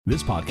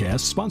This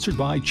podcast sponsored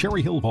by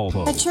Cherry Hill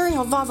Volvo. At Cherry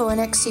Hill Volvo, an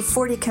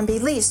XC40 can be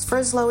leased for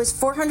as low as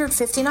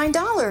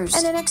 $459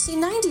 and an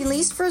XC90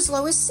 leased for as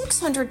low as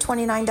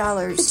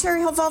 $629. The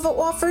Cherry Hill Volvo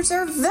offers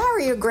are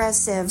very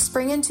aggressive.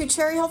 Spring into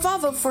Cherry Hill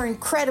Volvo for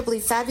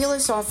incredibly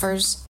fabulous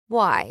offers.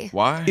 Why?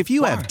 If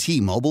you have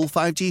T-Mobile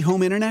 5G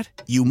home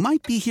internet, you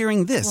might be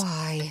hearing this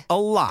Why? a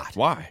lot.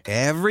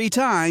 Every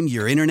time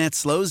your internet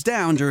slows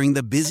down during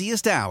the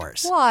busiest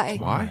hours.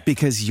 Why?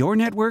 Because your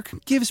network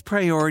gives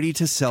priority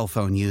to cell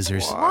phone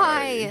users.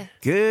 Why?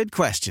 Good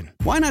question.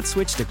 Why not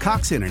switch to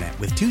Cox Internet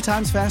with 2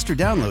 times faster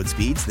download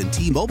speeds than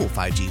T-Mobile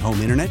 5G home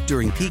internet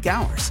during peak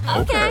hours?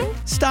 Okay.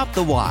 Stop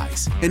the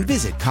whys and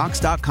visit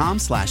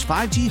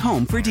cox.com/5G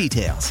home for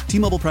details.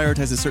 T-Mobile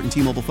prioritizes certain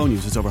T-Mobile phone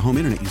users over home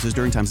internet users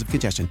during times of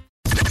congestion.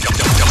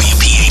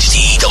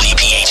 WPHT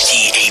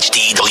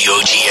HD,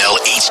 WOGL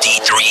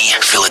HD3,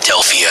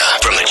 Philadelphia.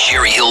 From the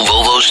Cherry Hill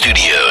Volvo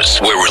Studios,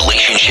 where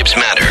relationships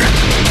matter.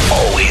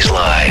 Always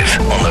live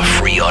on the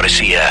free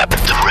Odyssey app.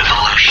 The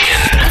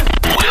revolution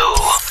will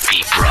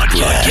be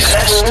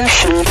broadcast.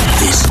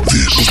 This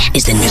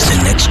is the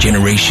next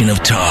generation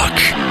of talk.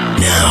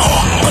 Now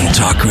on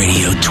Talk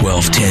Radio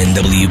 1210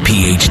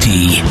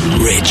 WPHT,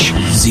 Rich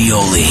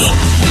Zeoli.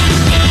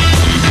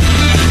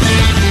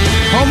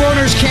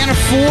 Homeowners can't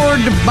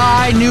afford to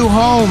buy new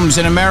homes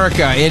in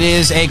America. It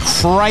is a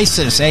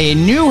crisis, a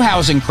new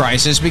housing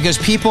crisis, because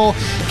people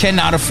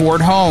cannot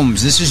afford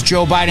homes. This is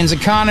Joe Biden's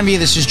economy.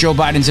 This is Joe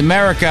Biden's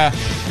America.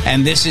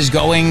 And this is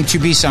going to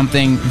be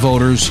something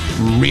voters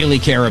really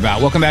care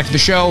about. Welcome back to the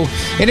show.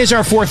 It is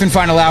our fourth and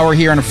final hour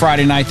here on a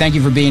Friday night. Thank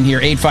you for being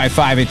here.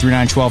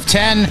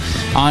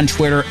 855-839-1210 on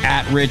Twitter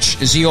at Rich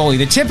Zeoli.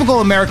 The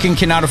typical American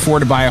cannot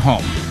afford to buy a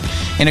home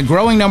in a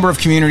growing number of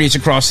communities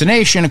across the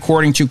nation,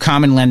 according to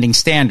common lending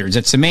standards.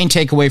 That's the main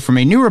takeaway from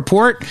a new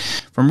report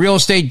from real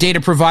estate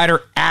data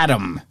provider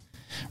Adam.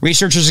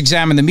 Researchers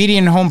examined the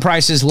median home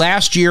prices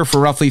last year for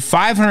roughly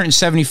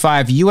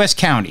 575 U.S.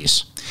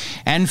 counties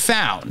and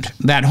found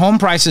that home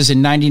prices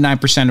in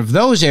 99% of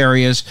those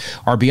areas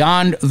are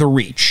beyond the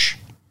reach.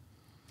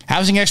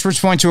 Housing experts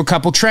point to a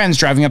couple trends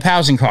driving up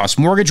housing costs.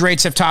 Mortgage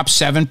rates have topped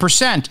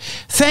 7%.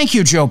 Thank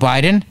you, Joe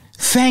Biden.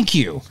 Thank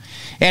you.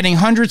 Adding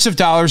hundreds of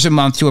dollars a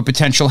month to a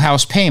potential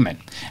house payment.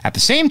 At the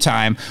same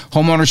time,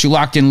 homeowners who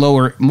locked in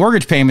lower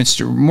mortgage rates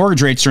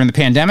during the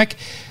pandemic,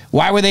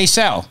 why would they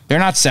sell? They're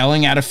not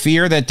selling out of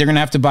fear that they're going to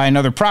have to buy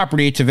another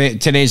property to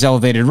today's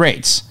elevated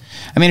rates.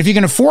 I mean, if you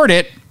can afford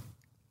it,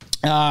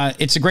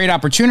 it's a great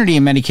opportunity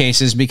in many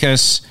cases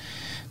because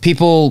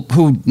people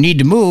who need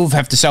to move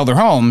have to sell their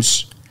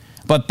homes,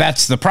 but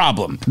that's the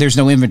problem. There's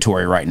no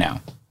inventory right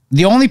now.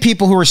 The only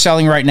people who are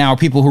selling right now are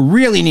people who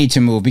really need to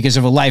move because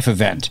of a life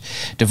event.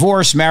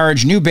 Divorce,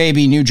 marriage, new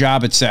baby, new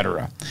job,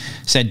 etc.,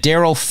 said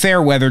Daryl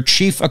Fairweather,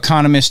 chief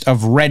economist of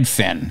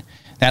Redfin.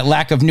 That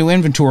lack of new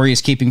inventory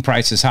is keeping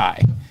prices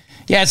high.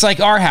 Yeah, it's like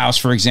our house,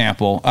 for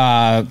example.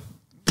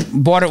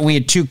 Bought it when we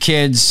had 2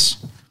 kids,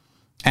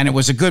 and it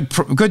was a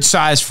good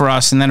size for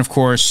us. And then, of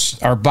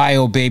course, our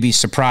bio baby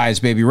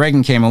surprise, baby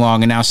Reagan, came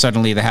along, and now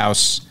suddenly the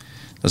house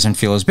doesn't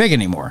feel as big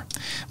anymore.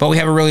 But we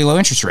have a really low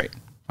interest rate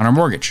on our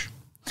mortgage.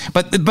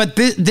 But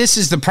this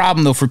is the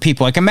problem, though, for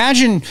people. Like,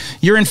 imagine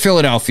you're in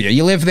Philadelphia.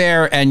 You live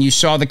there, and you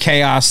saw the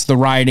chaos, the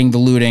rioting, the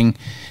looting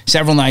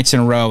several nights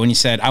in a row, and you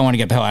said, I want to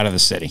get the hell out of the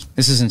city.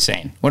 This is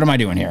insane. What am I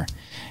doing here?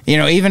 You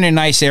know, even in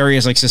nice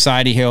areas like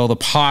Society Hill, the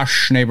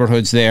posh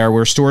neighborhoods there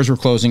where stores were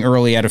closing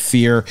early out of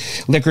fear,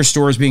 liquor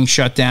stores being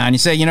shut down, you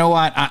say, you know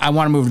what? I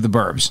want to move to the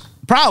burbs.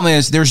 The problem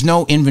is there's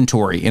no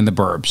inventory in the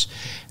burbs.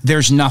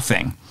 There's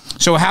nothing.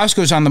 So a house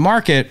goes on the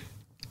market,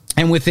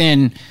 and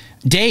within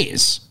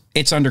days,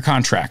 it's under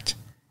contract,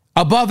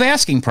 above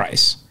asking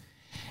price.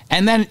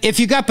 And then if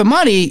you got the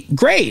money,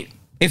 great.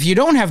 If you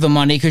don't have the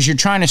money because you're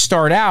trying to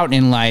start out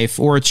in life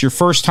or it's your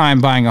first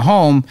time buying a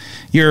home,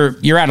 you're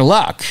out of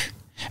luck.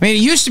 I mean,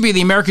 it used to be,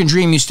 the American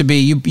dream used to be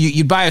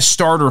you'd buy a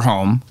starter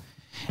home,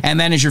 and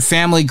then as your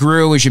family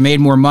grew, as you made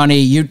more money,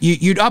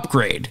 you'd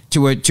upgrade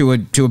to a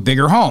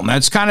bigger home.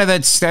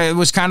 That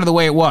was kind of the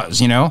way it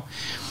was, you know.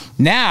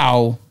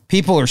 Now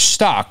people are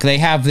stuck. They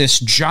have this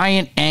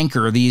giant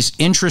anchor, these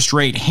interest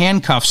rate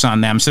handcuffs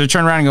on them. So they're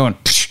turning around and going,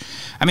 psh.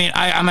 I mean,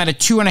 I'm at a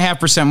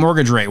 2.5%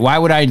 mortgage rate. Why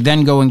would I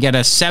then go and get a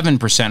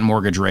 7%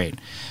 mortgage rate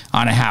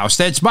on a house?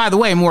 That's, by the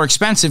way, more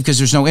expensive because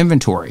there's no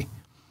inventory.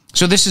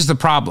 So this is the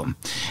problem.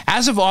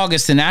 As of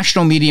August, the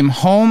national median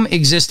home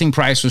existing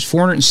price was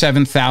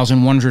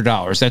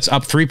 $407,100. That's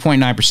up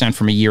 3.9%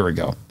 from a year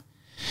ago.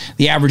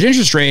 The average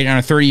interest rate on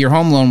a 30-year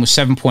home loan was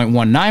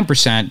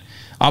 7.19%,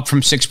 up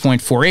from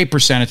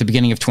 6.48% at the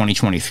beginning of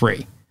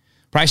 2023.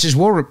 Prices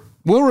will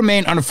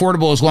remain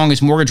unaffordable as long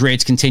as mortgage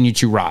rates continue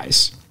to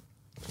rise.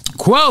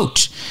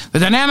 Quote, the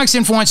dynamics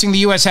influencing the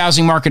U.S.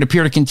 housing market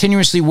appear to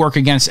continuously work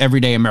against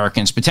everyday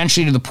Americans,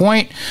 potentially to the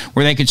point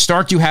where they could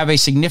start to have a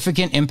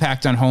significant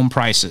impact on home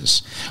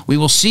prices. We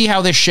will see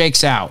how this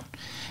shakes out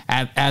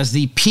as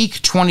the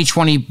peak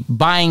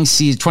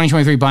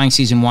 2023 buying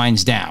season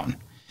winds down.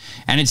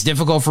 And it's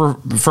difficult for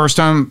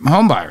first-time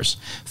home buyers.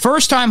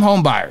 First-time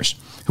home buyers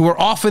who are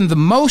often the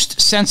most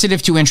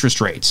sensitive to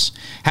interest rates,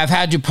 have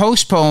had to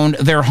postpone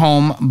their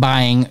home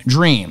buying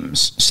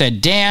dreams,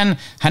 said Dan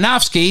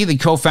Hanofsky, the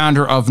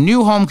co-founder of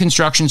new home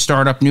construction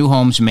startup New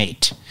Homes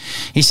Mate.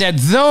 He said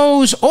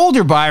those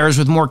older buyers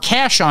with more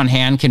cash on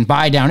hand can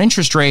buy down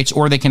interest rates,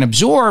 or they can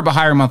absorb a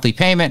higher monthly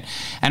payment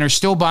and are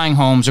still buying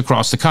homes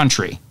across the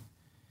country.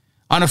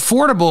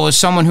 Unaffordable is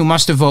someone who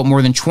must devote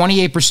more than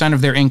 28% of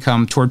their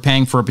income toward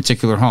paying for a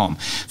particular home.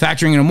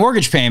 Factoring in a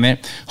mortgage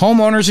payment,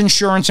 homeowners'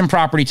 insurance and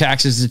property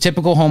taxes, the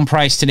typical home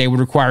price today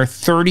would require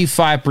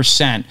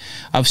 35%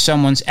 of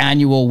someone's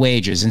annual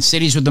wages. And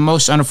cities with the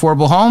most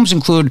unaffordable homes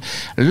include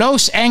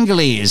Los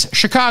Angeles,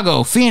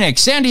 Chicago,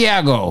 Phoenix, San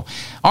Diego,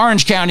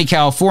 Orange County,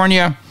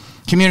 California,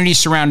 communities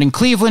surrounding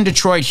Cleveland,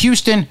 Detroit,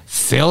 Houston,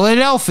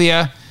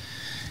 Philadelphia,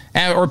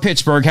 or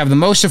Pittsburgh have the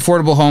most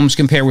affordable homes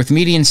compared with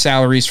median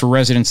salaries for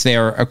residents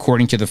there,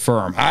 according to the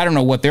firm. I don't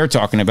know what they're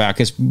talking about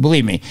because,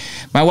 believe me,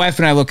 my wife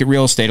and I look at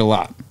real estate a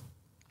lot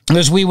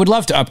because we would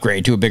love to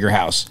upgrade to a bigger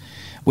house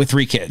with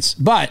 3 kids.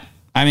 But,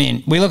 I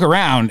mean, we look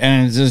around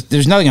and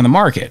there's nothing on the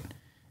market.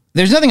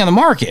 There's nothing on the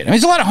market. I mean,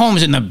 there's a lot of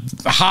homes in the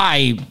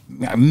high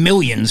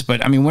millions,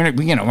 but, I mean,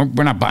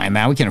 we're not buying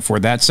that. We can't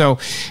afford that. So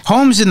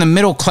homes in the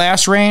middle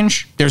class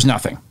range, there's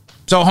nothing.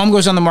 So a home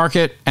goes on the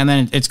market and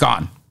then it's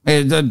gone.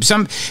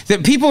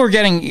 The people are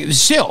getting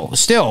still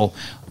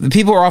the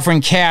people are offering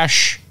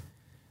cash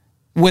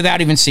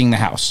without even seeing the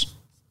house.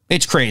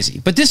 It's crazy.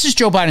 But this is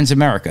Joe Biden's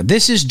America.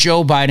 This is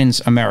Joe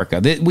Biden's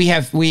America.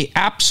 We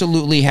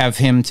absolutely have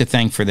him to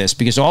thank for this,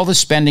 because all the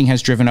spending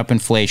has driven up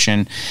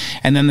inflation,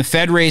 and then the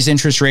Fed raised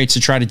interest rates to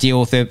try to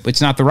deal with it.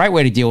 It's not the right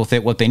way to deal with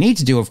it. What they need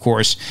to do, of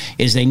course,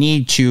 is they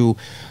need to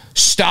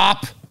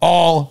stop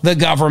all the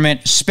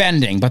government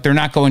spending, but they're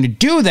not going to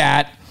do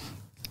that.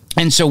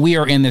 And so we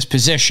are in this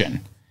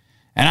position.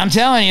 And I'm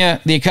telling you,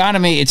 the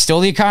economy, it's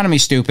still the economy,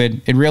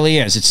 stupid. It really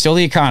is. It's still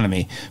the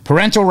economy.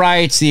 Parental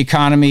rights, the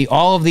economy,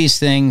 all of these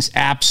things,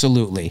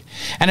 absolutely.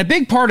 And a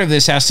big part of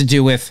this has to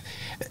do with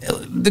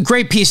the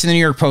great piece in the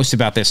New York Post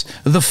about this,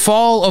 the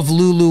fall of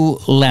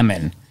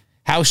Lululemon,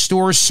 how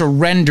stores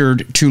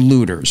surrendered to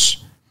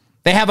looters.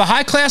 They have a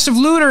high class of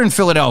looter in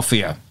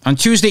Philadelphia. On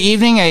Tuesday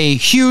evening, a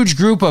huge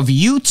group of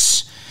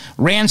Utes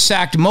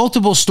ransacked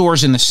multiple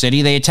stores in the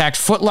city. They attacked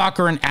Foot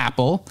Locker and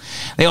Apple.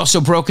 They also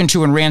broke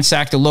into and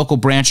ransacked a local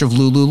branch of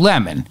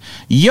Lululemon.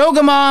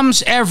 Yoga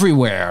moms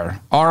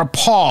everywhere are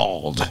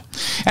appalled.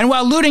 And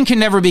while looting can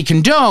never be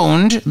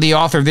condoned, the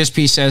author of this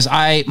piece says,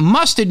 I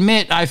must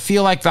admit I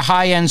feel like the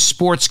high-end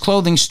sports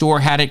clothing store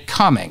had it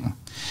coming.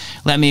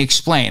 Let me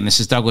explain. This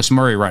is Douglas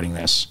Murray writing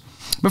this.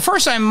 But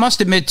first, I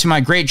must admit to my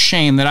great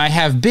shame that I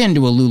have been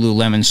to a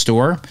Lululemon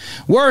store.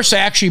 Worse, I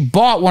actually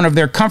bought one of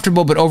their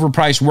comfortable but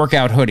overpriced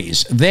workout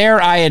hoodies.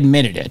 There, I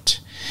admitted it.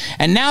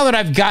 And now that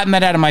I've gotten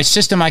that out of my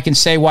system, I can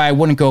say why I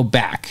wouldn't go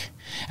back.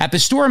 At the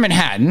store in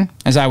Manhattan,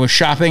 as I was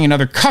shopping,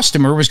 another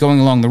customer was going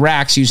along the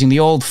racks using the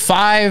old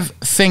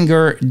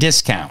 5-finger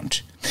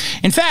discount.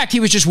 In fact, he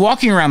was just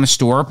walking around the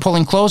store,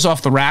 pulling clothes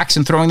off the racks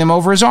and throwing them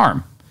over his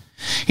arm.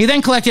 He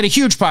then collected a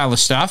huge pile of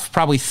stuff,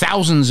 probably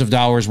thousands of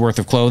dollars worth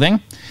of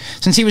clothing.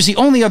 Since he was the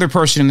only other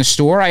person in the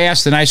store, I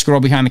asked the nice girl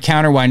behind the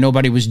counter why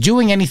nobody was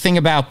doing anything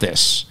about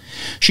this.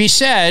 She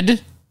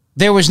said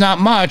there was not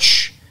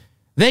much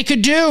they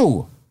could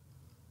do.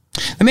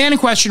 The man in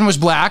question was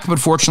black, but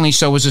fortunately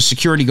so was a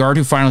security guard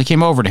who finally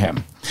came over to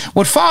him.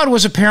 What followed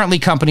was apparently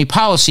company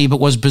policy,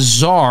 but was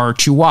bizarre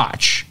to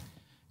watch.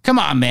 Come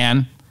on,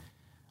 man,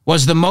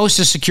 was the most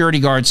a security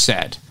guard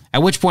said.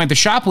 At which point the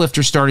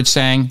shoplifter started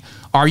saying,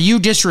 are you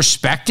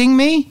disrespecting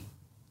me?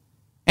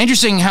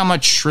 Interesting how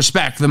much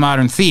respect the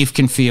modern thief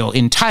can feel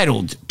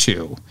entitled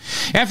to.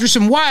 After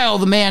some while,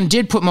 the man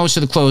did put most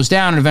of the clothes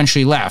down and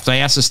eventually left. I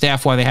asked the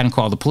staff why they hadn't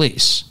called the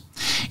police.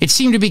 It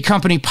seemed to be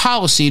company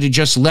policy to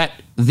just let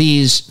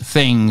these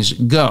things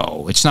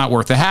go. It's not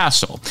worth the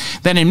hassle.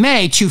 Then in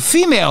May, 2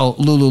 female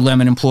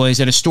Lululemon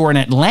employees at a store in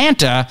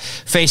Atlanta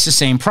faced the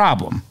same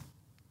problem.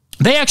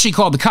 They actually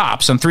called the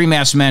cops on 3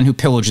 masked men who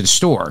pillaged the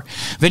store.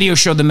 Video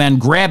showed the men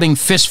grabbing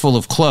fistful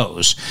of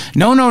clothes.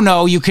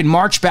 No, you can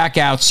march back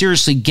out.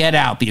 Seriously, get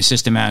out, the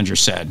assistant manager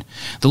said.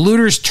 The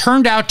looters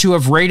turned out to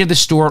have raided the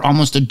store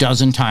almost a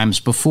dozen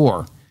times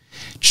before.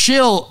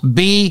 Chill,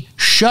 B,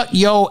 shut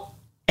yo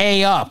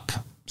A up,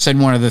 said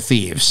one of the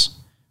thieves.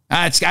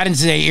 I didn't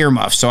say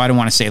earmuffs, so I don't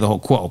want to say the whole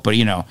quote, but,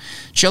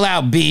 chill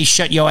out, B,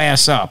 shut your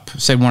ass up,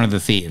 said one of the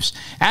thieves.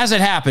 As it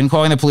happened,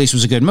 calling the police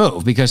was a good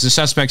move because the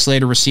suspects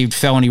later received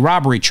felony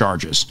robbery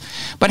charges.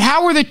 But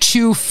how were the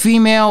 2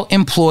 female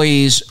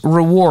employees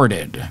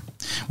rewarded?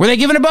 Were they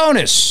given a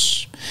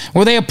bonus?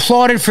 Were they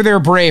applauded for their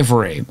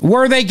bravery?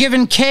 Were they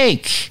given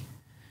cake?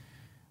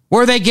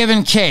 Were they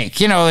given cake?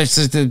 It's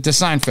the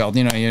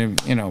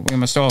Seinfeld, we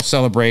must all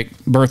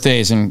celebrate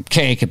birthdays and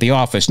cake at the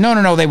office.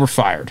 No, they were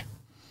fired.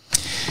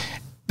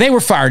 They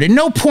were fired. At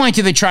no point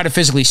did they try to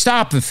physically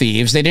stop the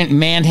thieves. They didn't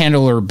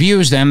manhandle or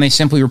abuse them. They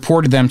simply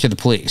reported them to the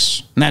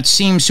police. And that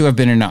seems to have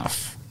been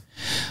enough.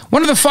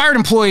 One of the fired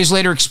employees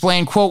later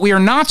explained, quote, "We are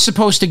not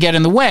supposed to get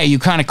in the way. You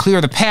kind of clear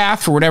the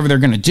path for whatever they're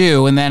going to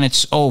do, and then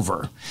it's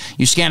over.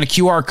 You scan a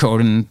QR code,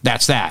 and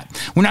that's that.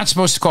 We're not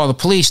supposed to call the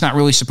police, not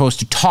really supposed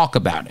to talk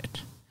about it."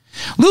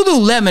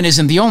 Lululemon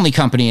isn't the only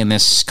company in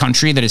this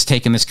country that has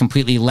taken this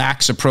completely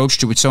lax approach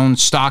to its own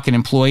stock and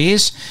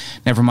employees,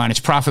 never mind its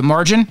profit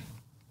margin.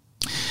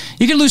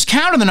 You can lose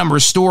count of the number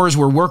of stores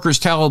where workers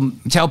tell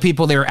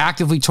people they are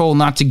actively told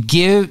not to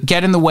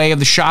get in the way of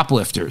the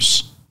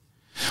shoplifters.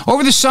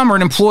 Over the summer,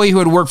 an employee who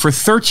had worked for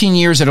 13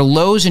 years at a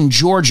Lowe's in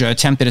Georgia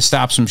attempted to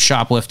stop some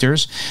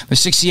shoplifters. The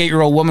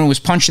 68-year-old woman was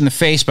punched in the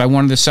face by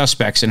one of the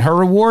suspects, and her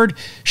reward,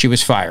 she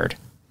was fired.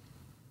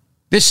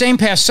 This same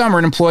past summer,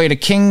 an employee at a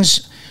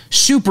King's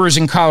Supers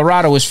in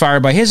Colorado was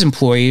fired by his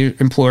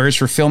employers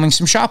for filming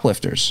some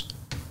shoplifters.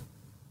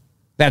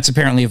 That's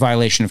apparently a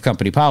violation of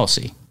company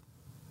policy.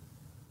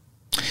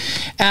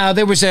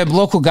 There was a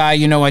local guy,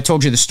 I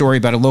told you the story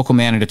about a local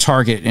man at a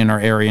Target in our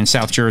area in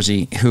South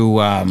Jersey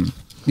who...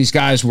 these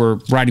guys were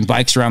riding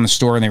bikes around the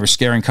store and they were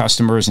scaring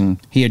customers, and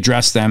he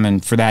addressed them,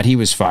 and for that he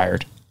was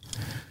fired.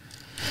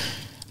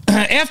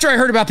 After I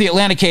heard about the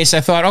Atlanta case,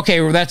 I thought, okay,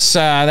 well, that's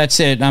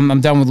it.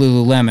 I'm done with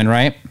Lululemon,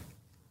 right?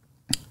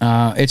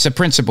 It's a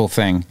principle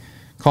thing.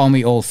 Call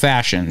me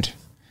old-fashioned,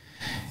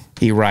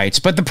 he writes.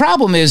 But the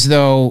problem is,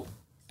 though,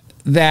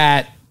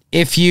 that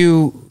if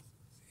you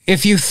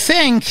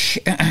think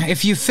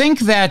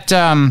that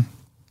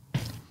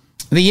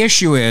the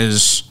issue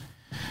is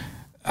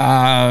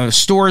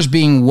stores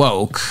being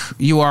woke,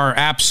 you are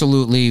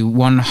absolutely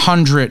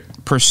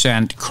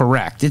 100%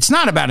 correct. It's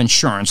not about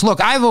insurance. Look,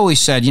 I've always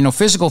said,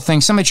 physical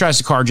things, somebody tries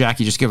to carjack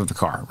you, just give up the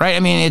car, right? I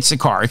mean, it's a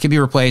car. It could be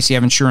replaced. You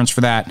have insurance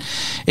for that.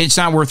 It's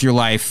not worth your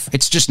life.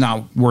 It's just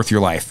not worth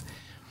your life.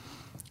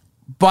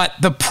 But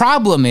the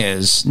problem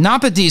is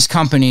not that these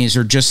companies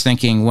are just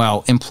thinking,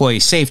 well,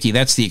 employee safety,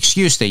 that's the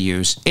excuse they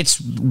use. It's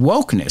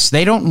wokeness.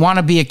 They don't want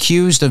to be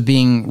accused of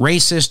being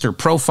racist or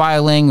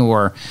profiling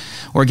or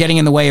getting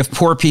in the way of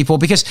poor people,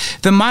 because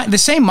the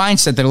same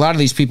mindset that a lot of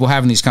these people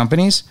have in these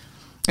companies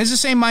is the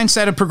same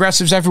mindset of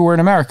progressives everywhere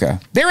in America.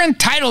 They're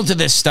entitled to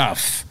this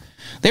stuff.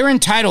 They're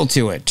entitled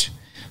to it.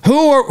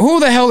 Who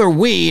the hell are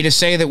we to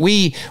say that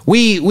we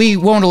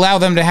won't allow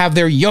them to have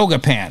their yoga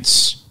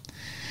pants?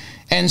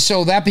 And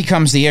so that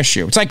becomes the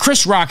issue. It's like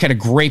Chris Rock had a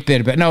great bit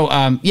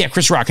about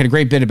Chris Rock had a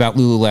great bit about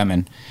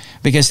Lululemon,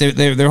 because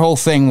their whole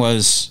thing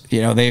was,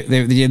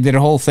 they did a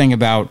whole thing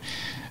about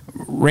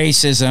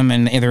racism,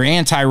 and they're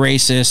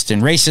anti-racist,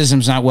 and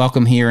racism's not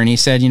welcome here. And he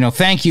said,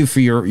 thank you for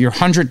your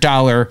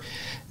 $100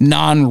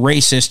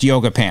 non-racist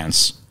yoga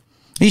pants.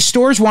 These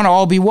stores want to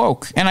all be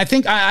woke. And I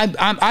think,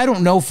 I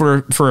don't know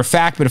for a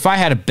fact, but if I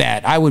had a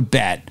bet, I would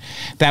bet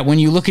that when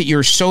you look at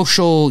your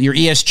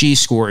ESG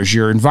scores,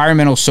 your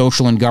environmental,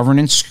 social, and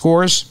governance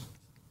scores,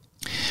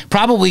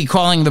 probably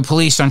calling the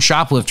police on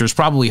shoplifters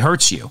probably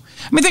hurts you.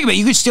 I mean, think about it.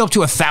 You could steal up to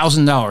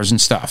 $1,000 in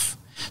stuff.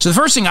 So the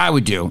first thing I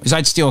would do is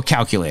I'd steal a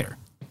calculator.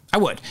 I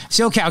would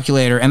steal a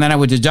calculator, and then I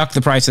would deduct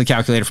the price of the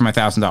calculator from my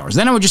 $1,000.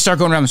 Then I would just start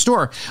going around the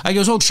store like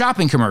those old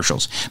shopping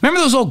commercials. Remember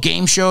those old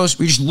game shows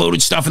where you just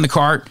loaded stuff in the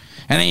cart,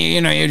 and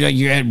then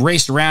you had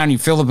raced around, you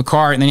filled up a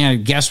cart, and then you had to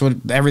guess what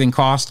everything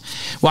cost?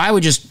 Well, I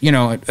would just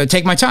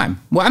take my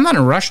time. Well, I'm not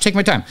in a rush. Take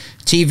my time.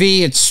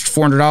 TV, it's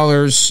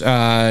 $400.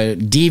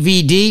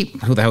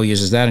 DVD, who the hell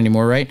uses that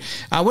anymore, right?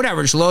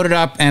 Whatever, just load it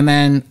up, and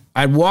then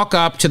I'd walk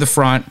up to the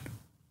front,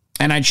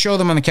 and I'd show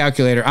them on the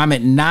calculator. I'm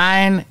at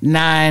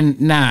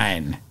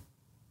 $999.99.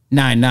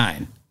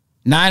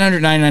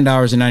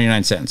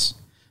 $999.99.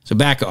 So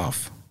back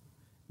off.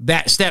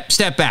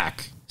 Step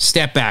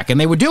back. And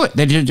they would do it.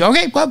 They did,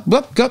 okay, go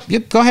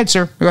ahead,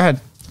 sir. Go ahead.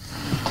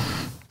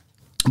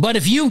 But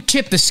if you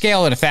tip the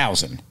scale at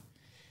 1,000,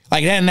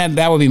 like then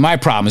that would be my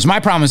problem. My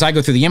problem is I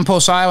go through the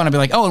impulse aisle and I'd be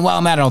like, oh, and while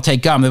I'm at it, I'll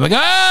take gum. They're like,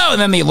 oh,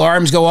 and then the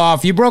alarms go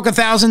off. You broke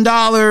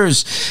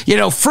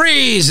 $1,000,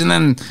 freeze. And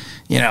then,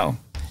 you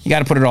got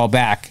to put it all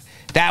back.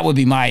 That would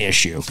be my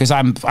issue, because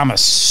I'm a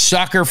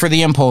sucker for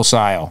the impulse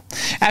aisle.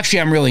 Actually,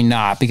 I'm really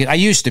not, because I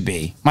used to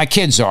be. My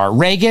kids are.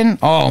 Reagan,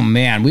 oh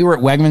man, we were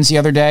at Wegmans the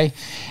other day,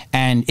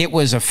 and it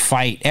was a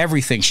fight.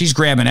 Everything. She's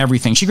grabbing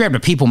everything. She grabbed a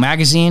People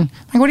magazine.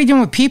 I'm like, what are you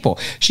doing with People?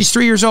 She's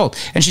 3 years old,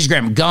 and she's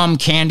grabbing gum,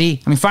 candy.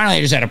 I mean, finally,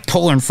 I just had to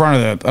pull her in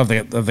front of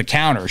the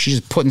counter. She's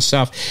just putting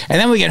stuff. And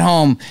then we get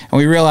home, and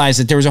we realize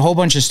that there was a whole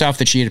bunch of stuff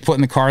that she had put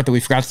in the cart that we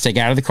forgot to take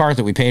out of the cart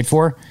that we paid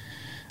for.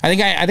 I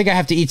think I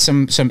have to eat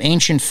some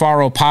ancient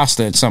faro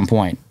pasta at some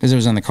point because it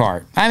was in the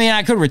cart. I mean,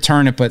 I could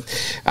return it, but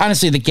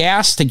honestly, the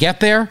gas to get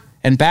there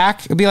and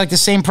back would be like the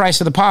same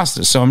price of the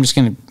pasta. So I'm just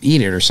going to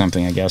eat it or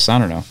something, I guess. I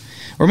don't know.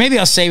 Or maybe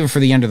I'll save it for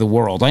the end of the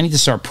world. I need to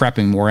start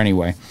prepping more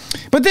anyway.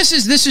 But this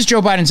is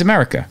Joe Biden's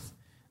America.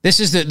 This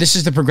is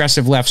the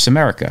progressive left's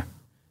America.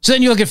 So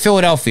then you look at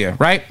Philadelphia,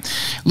 right?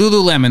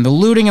 Lululemon, the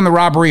looting and the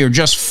robbery are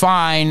just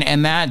fine,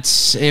 and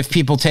that's, if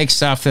people take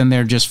stuff, then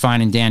they're just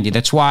fine and dandy.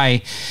 That's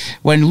why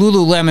when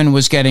Lululemon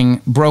was getting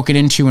broken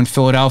into in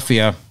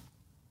Philadelphia,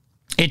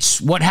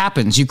 It's what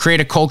happens. You create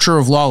a culture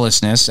of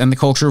lawlessness, and the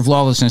culture of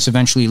lawlessness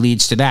eventually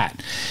leads to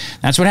that.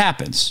 That's what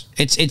happens.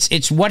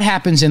 It's what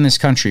happens in this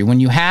country. When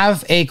you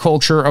have a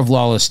culture of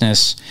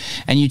lawlessness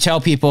and you tell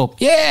people,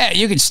 yeah,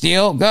 you can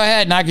steal. Go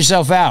ahead, knock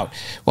yourself out.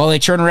 Well, they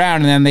turn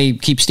around and then they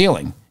keep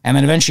stealing. And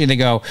then eventually they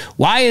go,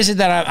 why is it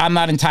that I'm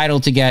not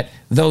entitled to get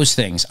those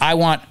things? I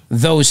want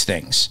those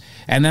things.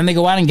 And then they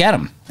go out and get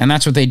them. And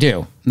that's what they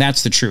do.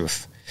 That's the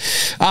truth.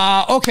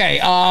 Okay,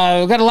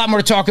 we've got a lot more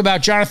to talk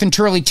about. Jonathan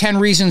Turley, 10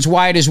 reasons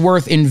why it is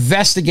worth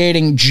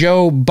investigating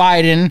Joe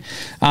Biden.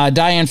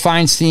 Dianne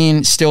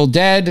Feinstein still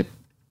dead.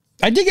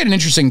 I did get an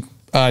interesting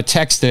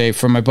text today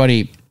from my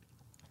buddy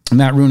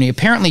Matt Rooney.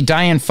 Apparently,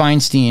 Dianne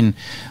Feinstein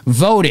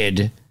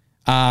voted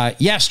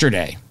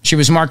yesterday. She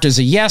was marked as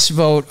a yes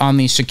vote on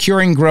the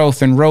Securing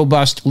Growth and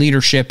Robust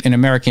Leadership in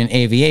American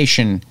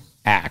Aviation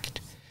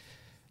Act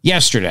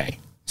yesterday.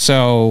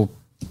 So,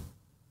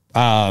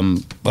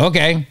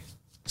 okay.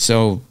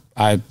 So,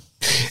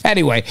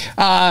 anyway,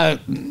 they're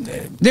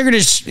going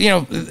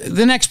to,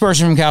 the next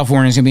person from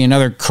California is going to be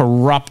another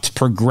corrupt,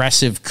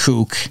 progressive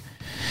kook.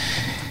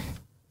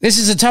 This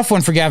is a tough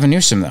one for Gavin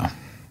Newsom, though,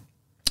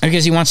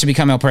 because he wants to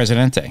become El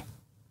Presidente.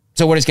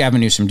 So what does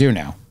Gavin Newsom do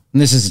now?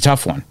 And this is a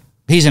tough one.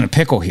 He's in a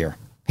pickle here.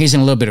 He's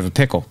in a little bit of a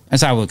pickle,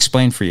 as I will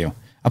explain for you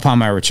upon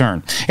my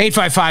return.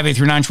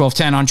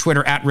 855-839-1210 on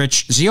Twitter,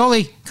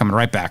 @RichZioli. Coming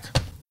right back.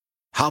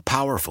 How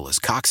powerful is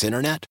Cox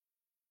Internet?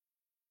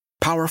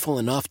 Powerful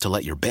enough to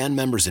let your band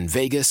members in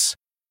Vegas,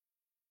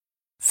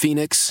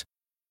 Phoenix,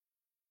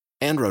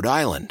 and Rhode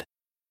Island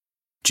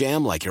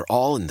jam like you're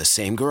all in the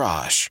same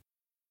garage.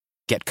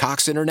 Get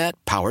Cox Internet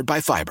powered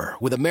by fiber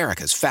with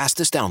America's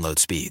fastest download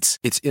speeds.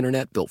 It's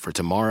internet built for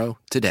tomorrow,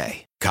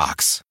 today.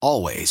 Cox,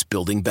 always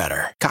building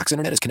better. Cox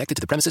Internet is connected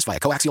to the premises via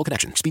coaxial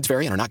connection. Speeds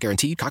vary and are not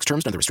guaranteed. Cox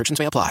terms and other restrictions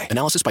may apply.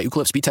 Analysis by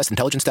Ookla Speed Test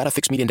Intelligence Data.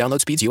 Fixed median download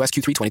speeds. US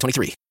Q3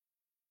 2023.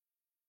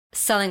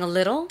 Selling a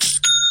little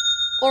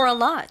or a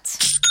lot?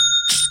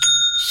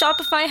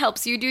 Shopify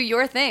helps you do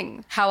your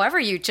thing, however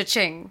you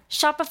cha-ching.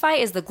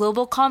 Shopify is the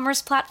global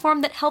commerce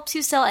platform that helps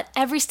you sell at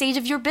every stage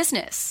of your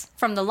business.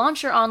 From the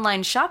launch your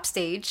online shop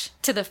stage,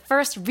 to the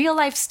first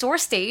real-life store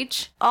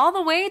stage, all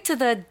the way to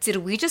the did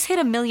we just hit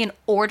 1 million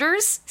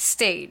orders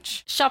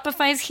stage.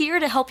 Shopify's here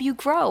to help you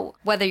grow.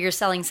 Whether you're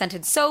selling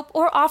scented soap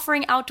or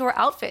offering outdoor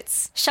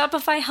outfits,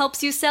 Shopify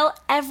helps you sell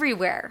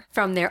everywhere.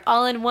 From their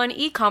all-in-one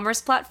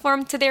e-commerce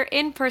platform to their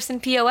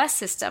in-person POS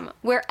system,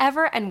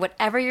 wherever and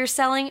whatever you're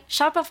selling,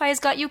 Shopify's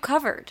got you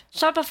covered.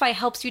 Shopify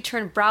helps you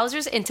turn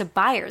browsers into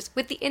buyers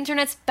with the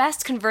internet's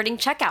best converting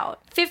checkout.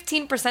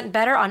 15%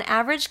 better on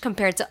average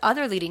compared to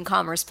other leading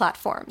commerce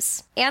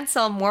platforms. And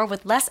sell more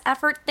with less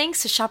effort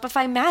thanks to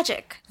Shopify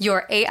Magic,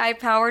 your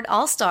AI-powered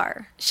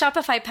all-star.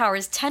 Shopify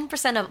powers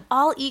 10% of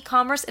all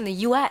e-commerce in the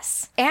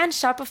US. And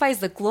Shopify is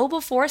the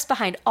global force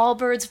behind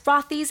Allbirds,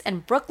 Rothy's,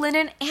 and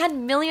Brooklinen,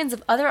 and millions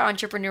of other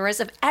entrepreneurs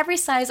of every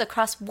size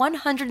across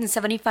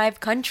 175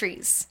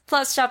 countries.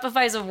 Plus,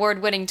 Shopify's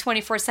award-winning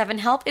 24/7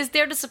 help is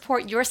there to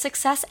support your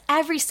success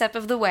every step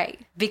of the way.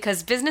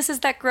 Because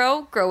businesses that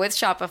grow, grow with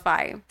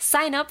Shopify.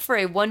 Sign up for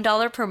a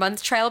 $1 per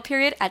month trial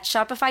period at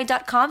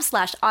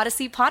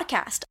shopify.com/Odyssey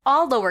Podcast,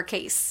 all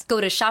lowercase.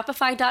 Go to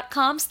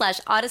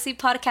shopify.com/Odyssey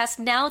Podcast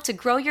now to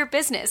grow your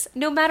business,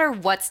 no matter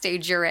what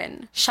stage you're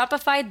in.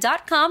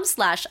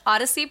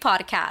 Shopify.com/Odyssey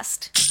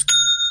Podcast.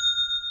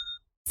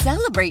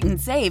 Celebrate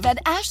and save at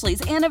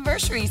Ashley's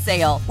Anniversary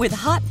Sale. With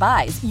Hot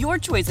Buys, your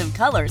choice of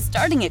colors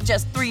starting at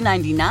just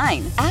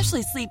 $3.99.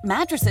 Ashley Sleep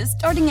mattresses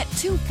starting at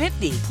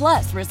 $2.50.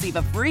 Plus, receive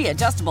a free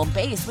adjustable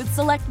base with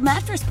select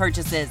mattress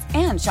purchases.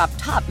 And shop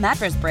top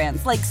mattress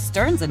brands like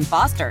Stearns &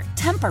 Foster,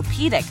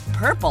 Tempur-Pedic,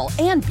 Purple,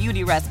 and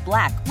Beautyrest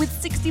Black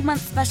with 60-month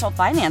special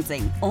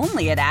financing.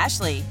 Only at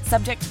Ashley.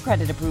 Subject to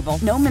credit approval.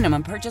 No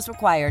minimum purchase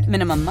required.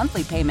 Minimum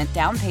monthly payment,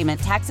 down payment,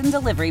 tax, and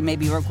delivery may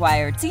be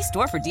required. See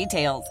store for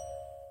details.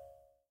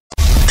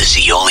 The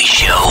Zioli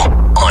Show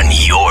on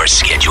your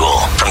schedule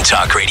from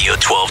Talk Radio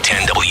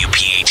 1210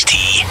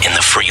 WPHT in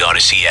the free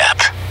Odyssey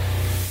app.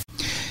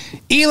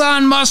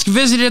 Elon Musk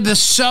visited the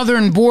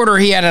southern border.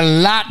 He had a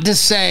lot to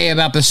say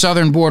about the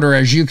southern border,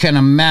 as you can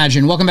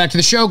imagine. Welcome back to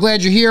the show.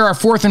 Glad you're here. Our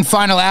fourth and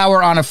final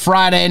hour on a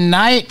Friday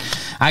night.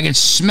 I can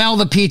smell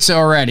the pizza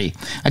already.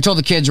 I told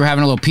the kids we're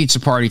having a little pizza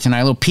party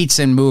tonight, a little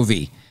pizza and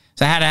movie.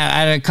 So I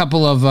had a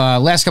couple of,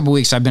 last couple of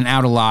weeks, I've been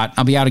out a lot.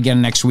 I'll be out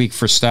again next week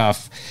for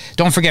stuff.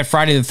 Don't forget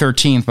Friday the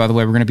 13th, by the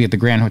way, we're going to be at the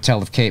Grand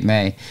Hotel of Cape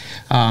May.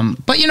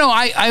 But, you know,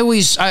 I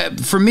always,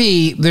 for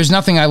me, there's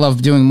nothing I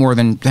love doing more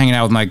than hanging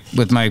out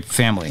with my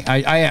family.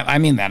 I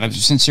mean that,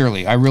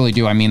 sincerely. I really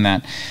do. I mean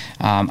that.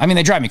 I mean,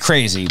 they drive me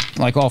crazy,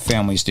 like all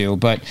families do.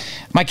 But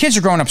my kids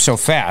are growing up so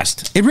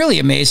fast. It really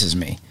amazes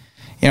me.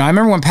 You know, I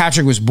remember when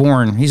Patrick was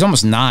born, he's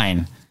almost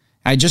 9.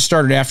 I just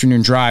started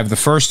Afternoon Drive the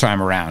first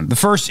time around, the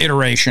first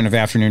iteration of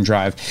Afternoon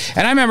Drive.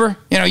 And I remember,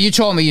 you know, you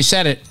told me, you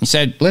said it. You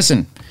said,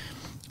 listen,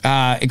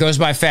 it goes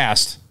by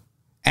fast.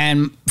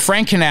 And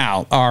Frank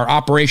Canal, our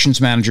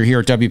operations manager here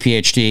at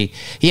WPHT,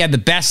 he had the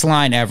best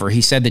line ever.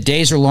 He said, the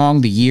days are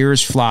long, the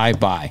years fly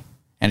by.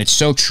 And it's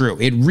so true.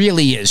 It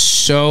really is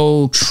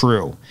so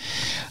true.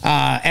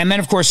 And then,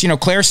 of course,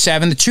 Claire's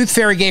 7. The Tooth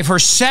Fairy gave her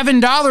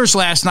 $7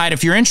 last night,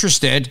 if you're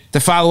interested, to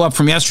follow up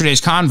from yesterday's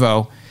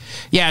convo.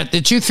 Yeah,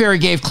 the Tooth Fairy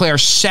gave Claire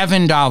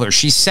 $7.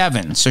 She's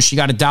 7, so she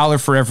got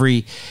 $1 for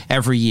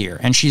every year.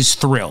 And she's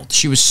thrilled.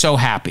 She was so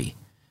happy.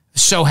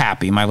 So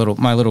happy, my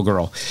little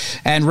girl.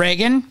 And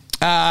Reagan,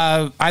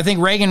 I think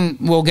Reagan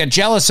will get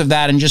jealous of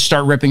that and just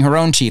start ripping her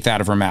own teeth out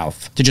of her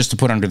mouth to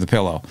put under the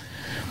pillow.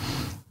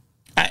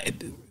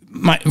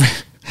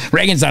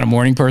 Reagan's not a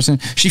morning person.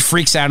 She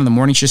freaks out in the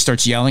morning. She just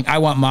starts yelling, I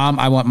want mom,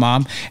 I want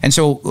mom. And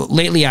so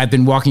lately I've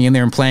been walking in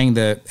there and playing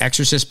the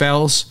Exorcist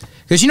bells.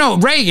 Because,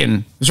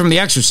 Reagan is from The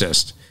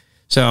Exorcist.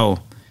 So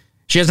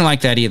she doesn't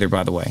like that either,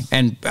 by the way.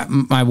 And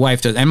my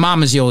wife does. And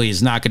Mama Zioli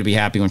is not going to be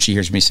happy when she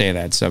hears me say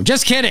that. So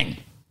just kidding.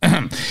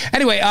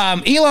 Anyway,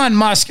 Elon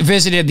Musk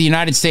visited the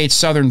United States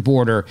southern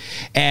border,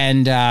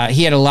 and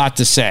he had a lot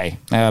to say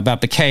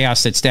about the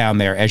chaos that's down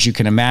there. As you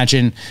can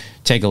imagine,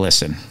 take a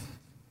listen.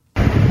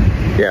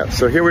 Yeah,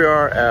 so here we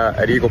are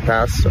at Eagle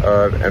Pass,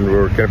 and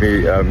we're going to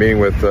be meeting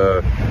with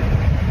the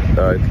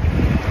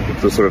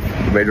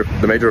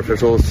major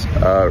officials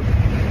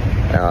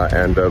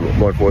and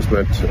law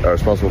enforcement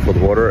responsible for the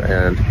border,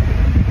 and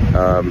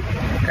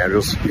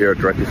just hear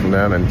directly from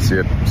them and see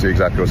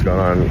exactly what's going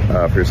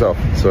on for yourself.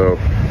 So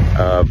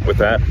with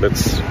that,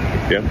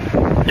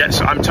 Yes,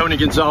 I'm Tony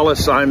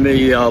Gonzalez. I'm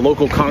the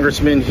local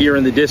congressman here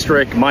in the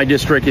district. My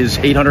district is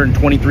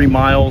 823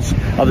 miles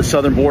of the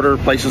southern border,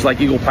 places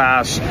like Eagle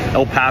Pass,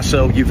 El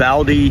Paso,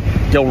 Uvalde,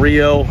 Del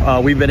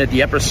Rio. We've been at the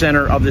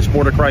epicenter of this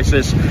border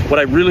crisis. What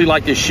I really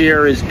like to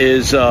share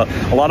is a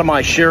lot of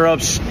my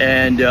sheriffs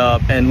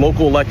and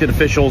local elected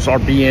officials are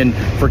being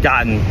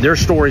forgotten. Their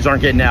stories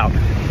aren't getting out.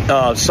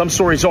 Some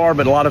stories are,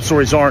 but a lot of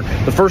stories aren't.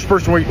 The first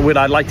person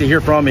I'd like to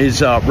hear from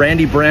is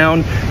Randy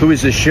Brown, who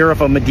is the sheriff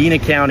of Medina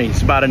County.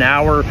 It's about an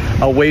hour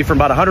away from,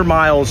 about 100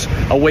 miles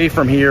away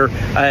from here.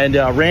 And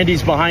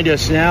Randy's behind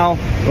us now.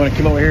 You want to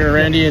come over here,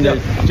 Randy? And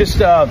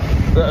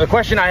the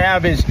question I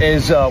have is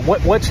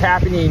what's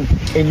happening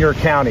in your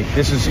county?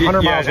 This is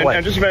 100 miles away.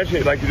 And just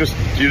imagine, like, you're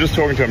just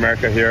talking to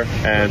America here,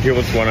 and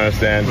people just want to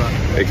understand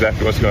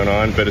exactly what's going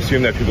on, but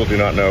assume that people do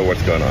not know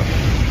what's going on.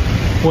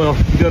 Well,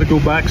 you got to go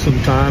back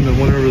some time, and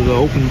whenever the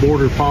open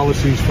border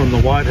policies from the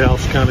White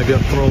House kind of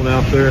got thrown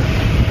out there,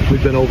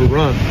 we've been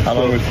overrun. How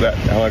long was that?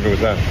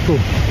 Cool.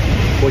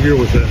 What year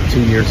was that?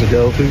 2 years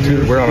ago. 2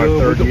 years We're on our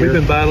third year. We've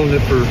been battling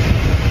it for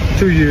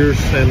 2 years,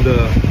 and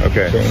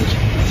okay.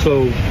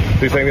 So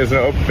you're saying there's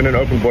been an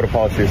open border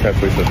policy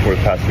essentially for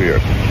the past 2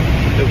 years?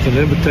 It's an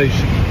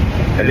invitation.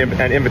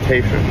 An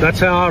invitation. That's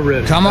how I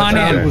read it. Come on in.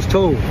 That's how it was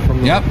told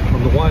from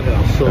the White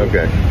House. So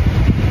okay.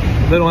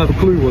 They don't have a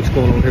clue what's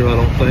going on here, I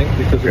don't think,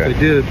 because if they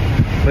did,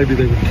 maybe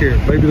they would care.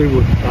 Maybe they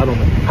would. I don't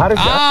know. How does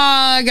that?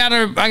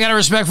 I gotta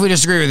respectfully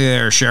disagree with you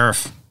there,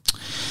 Sheriff.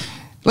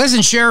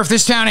 Listen, Sheriff,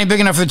 this town ain't big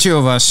enough for the two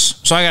of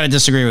us, so I gotta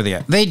disagree with you.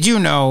 They do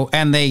know,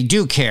 and they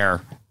do care,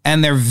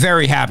 and they're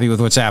very happy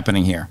with what's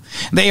happening here.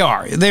 They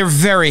are. They're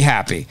very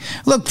happy.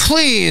 Look,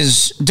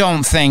 please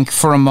don't think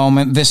for a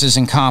moment this is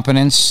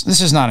incompetence. This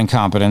is not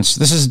incompetence.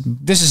 This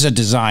is a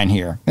design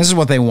here. This is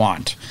what they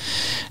want.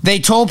 They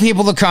told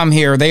people to come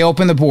here. They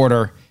opened the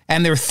border,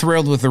 and they're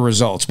thrilled with the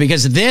results,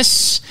 because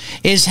this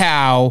is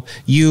how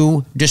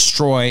you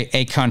destroy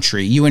a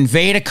country. You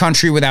invade a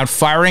country without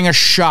firing a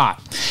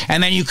shot,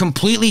 and then you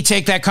completely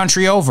take that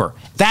country over.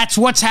 That's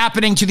what's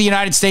happening to the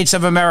United States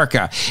of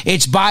America.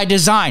 It's by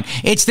design.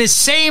 It's the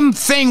same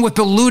thing with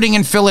the looting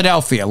in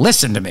Philadelphia.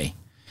 Listen to me.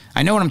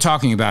 I know what I'm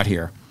talking about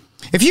here.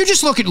 If you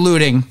just look at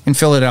looting in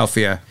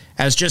Philadelphia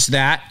as just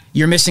that,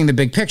 you're missing the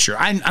big picture.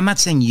 I'm not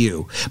saying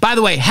you. By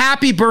the way,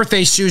 happy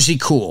birthday, Susie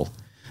Cool.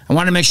 I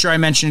want to make sure I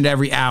mention it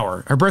every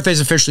hour. Her birthday's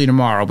officially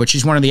tomorrow, but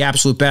she's one of the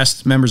absolute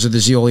best members of the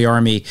Zioli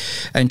Army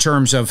in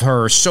terms of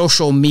her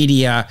social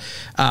media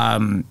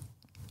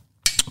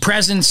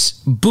presence,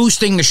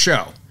 boosting the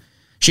show.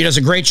 She does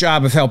a great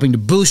job of helping to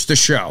boost the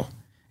show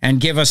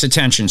and give us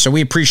attention. So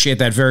we appreciate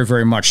that very,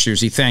 very much,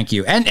 Susie. Thank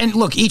you. And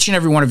look, each and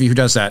every one of you who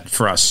does that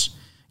for us,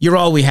 you're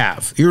all we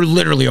have. You're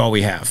literally all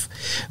we have.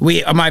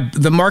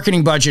 The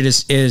marketing budget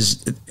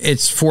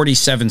it's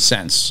 47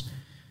 cents.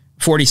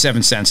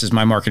 47 cents is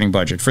my marketing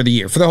budget for the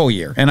year, for the whole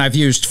year. And I've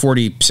used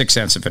 46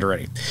 cents of it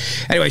already.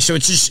 Anyway, so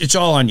it's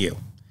all on you.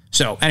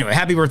 So anyway,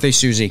 happy birthday,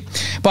 Susie.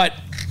 But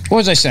what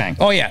was I saying?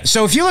 Oh, yeah.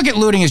 So if you look at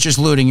looting as just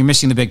looting, you're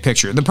missing the big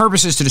picture. The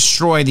purpose is to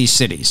destroy these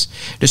cities,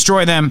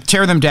 destroy them,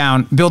 tear them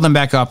down, build them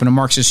back up in a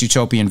Marxist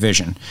utopian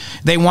vision.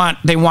 They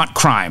want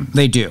crime.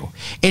 They do.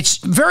 It's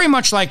very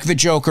much like the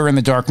Joker in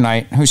The Dark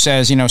Knight, who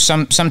says,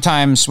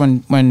 sometimes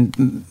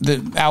when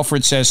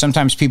Alfred says,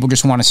 sometimes people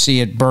just want to see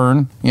it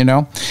burn,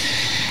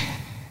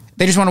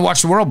 They just want to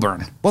watch the world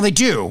burn. Well, they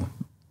do,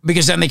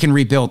 because then they can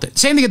rebuild it.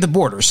 Same thing at the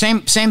border.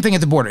 Same thing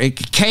at the border.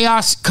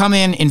 Chaos, come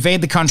in,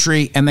 invade the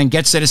country, and then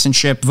get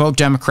citizenship, vote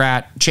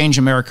Democrat, change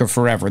America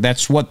forever.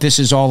 That's what this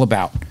is all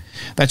about.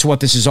 That's what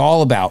this is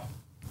all about.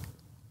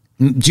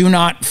 Do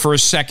not for a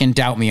second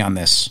doubt me on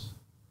this.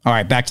 All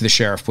right, back to the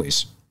sheriff,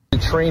 please. The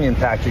train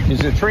impacted, because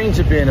the trains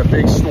have been a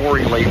big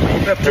story lately.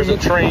 There's a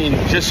train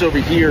just over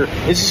here.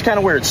 This is kind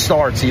of where it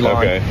starts, Elon.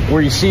 Okay.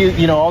 Where you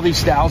see, all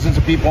these thousands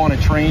of people on a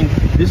train.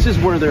 This is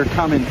where they're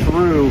coming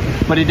through,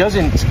 but it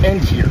doesn't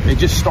end here. It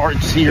just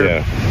starts here.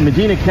 Yeah.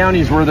 Medina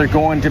County is where they're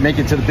going to make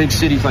it to the big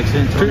cities like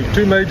San Antonio.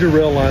 Two major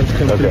rail lines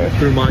come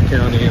through my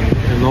county,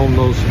 and on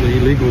those the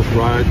illegals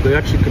ride. They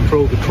actually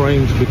control the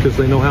trains because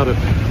they know how to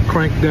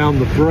crank down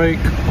the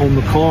brake on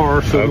the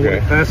car so that when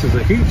it passes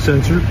a heat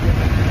sensor,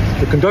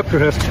 the conductor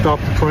has to stop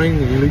the train,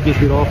 the illegals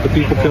get off, the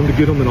people come to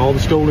get them, and all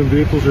the stolen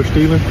vehicles they're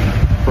stealing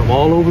from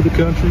all over the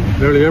country.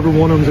 Nearly every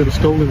one of them's in a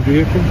stolen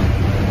vehicle.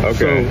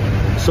 Okay.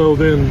 So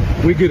then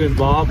we get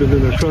involved, and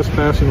then they're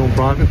trespassing on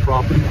private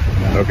property.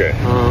 Okay.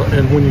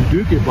 And when you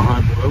do get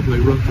behind the road, they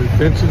run through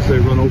fences, they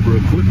run over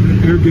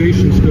equipment.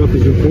 Irrigation stuff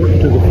is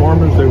important to the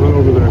farmers. They run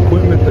over their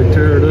equipment, they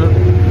tear it up.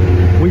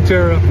 We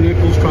tear up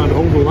vehicles trying to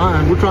hold the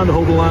line. We're trying to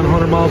hold the line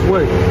 100 miles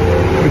away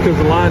because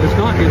the line is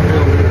not getting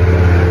held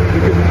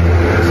because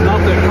it's not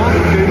that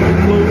complicated to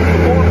close the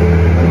border.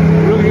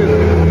 It really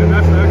isn't. And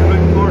that's the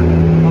aggravating part.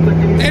 I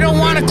think they don't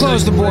want to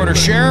close the border,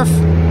 Sheriff.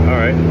 All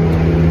right.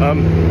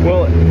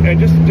 Well, and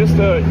just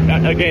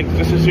again,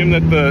 just assume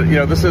that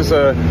this is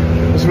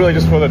really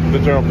just for the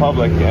general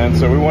public, and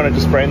so we want to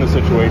just frame the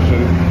situation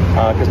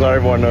because not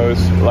everyone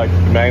knows like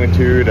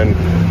magnitude and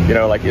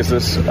is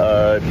this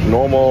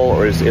normal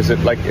or is it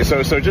like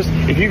so just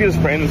if you could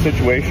just frame the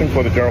situation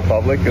for the general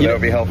public, that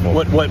would be helpful.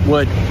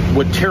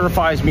 What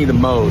terrifies me the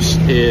most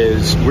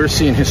is we're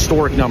seeing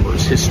historic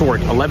numbers,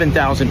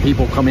 11,000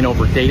 people coming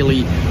over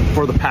daily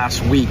for the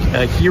past week.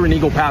 Here in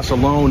Eagle Pass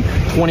alone,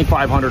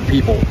 2,500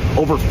 people,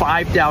 over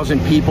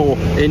 5,000 people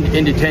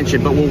in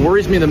detention. But what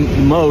worries me the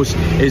most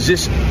is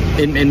this,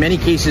 in many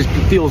cases,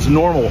 feels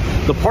normal.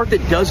 The part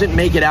that doesn't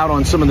make it out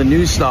on some of the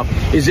news stuff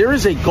is there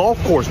is a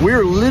golf course.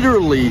 We're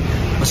literally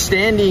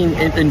standing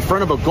in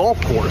front of a golf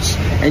course,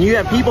 and you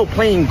have people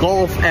playing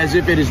golf as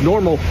if it is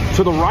normal.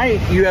 To the right,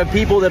 you have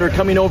people that are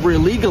coming over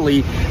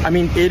illegally. I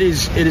mean, it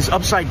is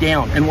upside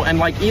down. And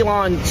like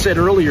Elon said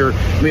earlier,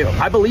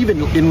 I believe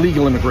in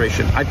legal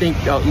immigration. I think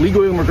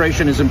legal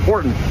immigration is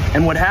important.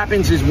 And what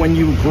happens is when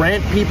you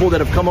grant people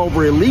that have come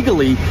over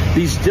illegally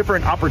these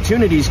different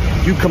opportunities,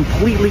 you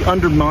completely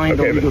undermine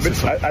the legal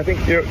system. I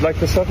think like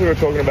the stuff we were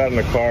talking about in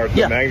the car,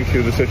 the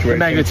magnitude of the situation. The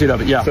magnitude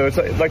of it, yeah. So it's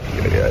like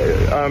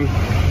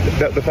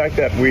the fact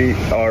that we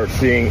are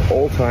seeing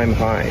all-time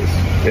highs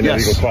in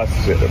illegal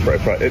processing,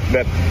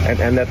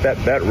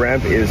 that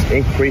ramp is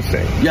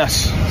increasing.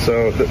 Yes.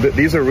 So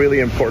these are really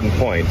important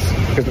points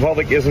because the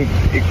public isn't.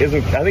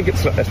 I think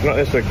it's not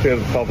necessarily clear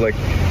to the public.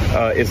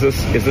 Is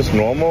this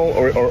normal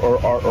or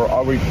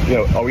are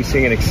we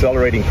seeing an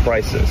accelerating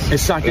crisis?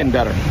 It's not getting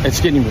better.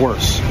 It's getting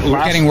worse.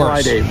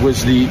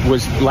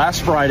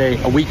 Last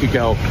Friday, a week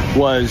ago,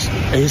 was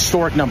a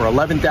historic number,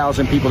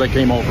 11,000 people that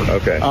came over.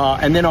 Okay.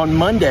 And then on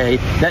Monday,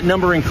 that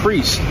number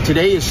increased.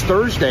 Today is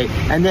Thursday,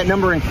 and that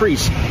number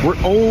increased. We're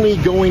only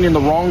going in the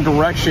wrong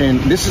direction.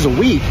 This is a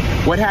week.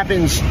 What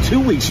happens 2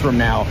 weeks from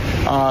now?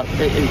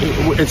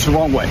 It's the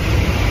wrong way.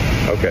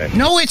 Okay.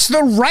 No, it's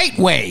the right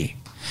way.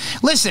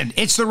 Listen,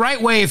 it's the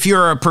right way if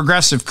you're a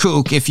progressive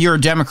kook, if you're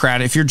a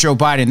Democrat, if you're Joe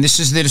Biden. This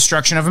is the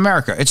destruction of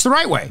America. It's the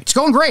right way. It's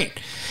going great.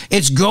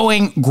 It's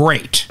going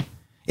great.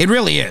 It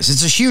really is.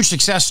 It's a huge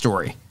success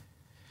story.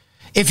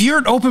 If you're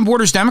an open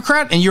borders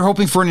Democrat and you're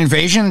hoping for an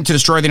invasion to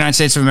destroy the United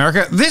States of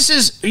America, this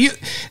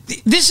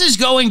is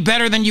going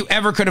better than you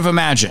ever could have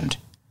imagined.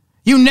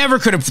 You never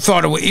could have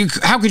thought it.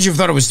 How could you have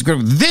thought it was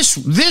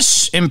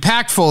this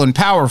impactful and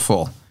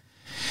powerful?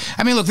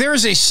 I mean, look, there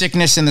is a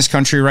sickness in this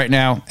country right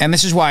now, and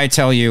this is why I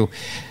tell you,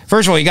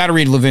 first of all, you got to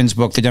read Levin's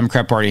book, The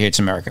Democrat Party Hates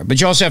America, but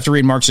you also have to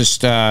read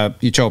Marxist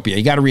Utopia.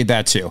 You got to read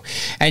that too.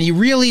 And you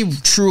really,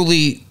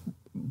 truly,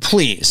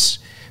 please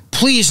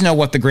know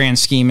what the grand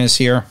scheme is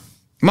here.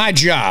 My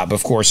job,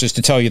 of course, is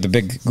to tell you the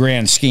big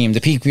grand scheme,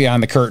 to peek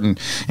behind the curtain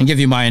and give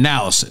you my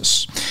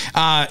analysis.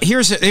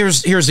 Here's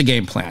the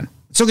game plan.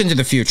 Let's look into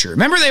the future.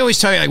 Remember, they always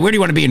tell you, like, where do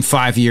you want to be in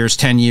 5 years,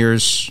 10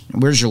 years?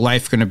 Where's your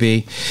life going to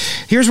be?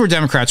 Here's where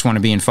Democrats want to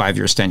be in 5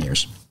 years, 10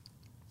 years.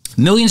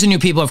 Millions of new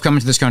people have come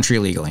into this country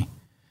illegally,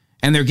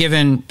 and they're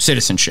given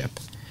citizenship.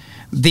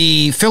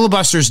 The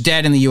filibuster's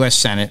dead in the U.S.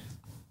 Senate.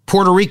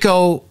 Puerto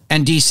Rico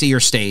and D.C. are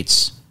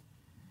states.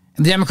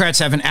 The Democrats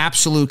have an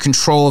absolute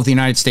control of the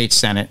United States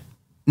Senate.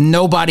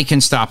 Nobody can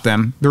stop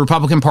them. The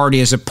Republican Party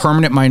is a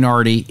permanent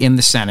minority in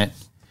the Senate.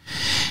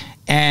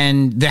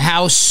 And the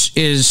House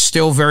is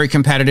still very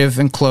competitive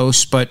and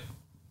close, but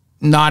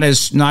not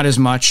as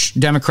much.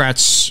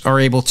 Democrats are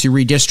able to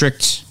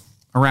redistrict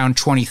around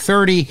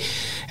 2030,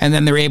 and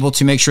then they're able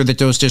to make sure that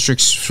those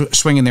districts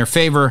swing in their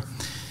favor.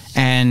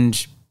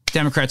 And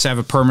Democrats have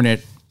a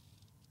permanent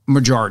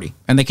majority,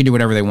 and they can do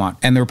whatever they want.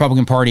 And the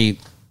Republican Party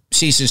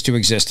ceases to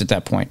exist at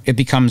that point. It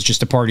becomes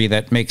just a party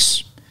that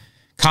makes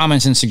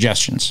comments and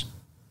suggestions.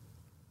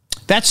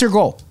 That's their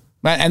goal.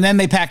 And then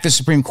they pack the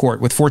Supreme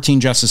Court with 14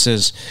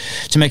 justices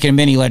to make it a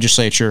mini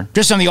legislature,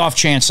 just on the off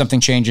chance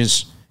something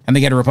changes and they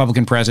get a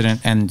Republican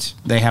president, and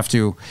they have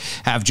to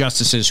have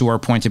justices who are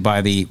appointed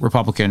by the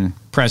Republican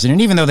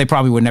president, even though they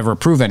probably would never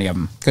approve any of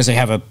them because they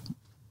have a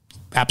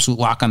absolute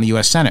lock on the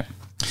U.S. Senate.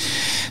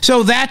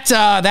 So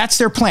that's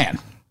their plan,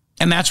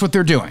 and that's what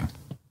they're doing.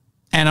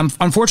 And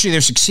unfortunately,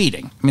 they're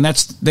succeeding. I mean,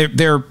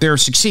 they're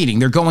succeeding.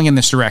 They're going in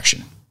this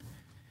direction.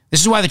 This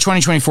is why the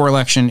 2024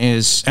 election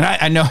is, and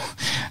I know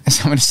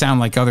I'm going to sound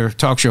like other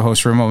talk show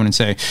hosts for a moment and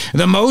say,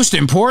 the most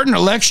important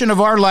election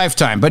of our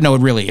lifetime. But no,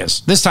 it really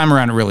is. This time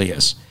around, it really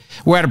is.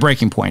 We're at a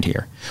breaking point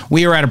here.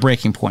 We are at a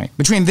breaking point.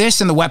 Between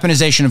this and the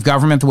weaponization of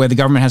government, the way the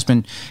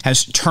government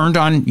has turned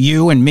on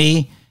you and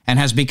me and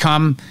has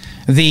become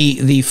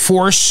the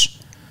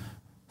force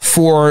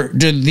for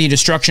the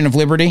destruction of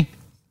liberty,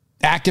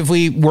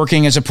 actively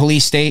working as a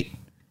police state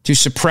to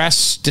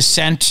suppress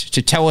dissent,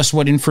 to tell us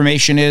what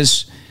information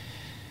is,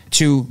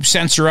 to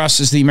censor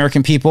us as the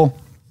American people,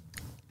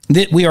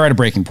 that we are at a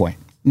breaking point.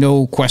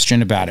 No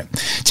question about it.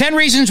 10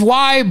 reasons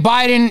why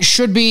Biden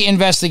should be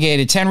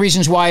investigated. 10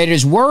 reasons why it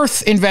is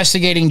worth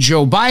investigating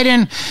Joe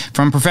Biden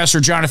from Professor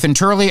Jonathan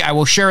Turley. I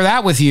will share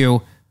that with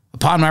you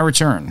upon my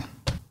return.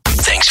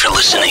 Thanks for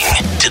listening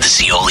to the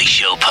Zeoli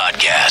Show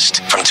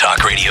podcast from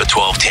Talk Radio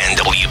 1210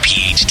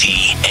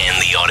 WPHT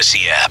and the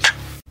Odyssey app.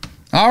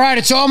 All right,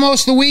 it's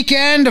almost the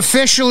weekend.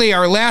 Officially,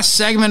 our last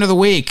segment of the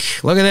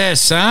week. Look at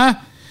this, huh?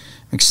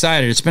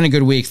 Excited. It's been a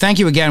good week. Thank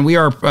you again. We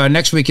are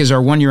next week is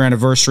our 1-year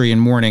anniversary in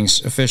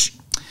mornings,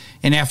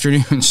 in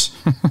afternoons.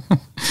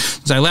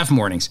 As I left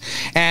mornings,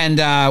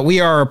 and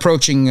we are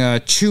approaching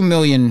 2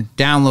 million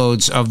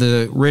downloads of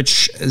the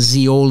Rich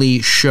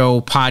Zeoli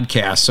Show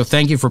podcast. So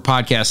thank you for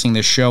podcasting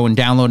this show and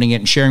downloading it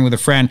and sharing with a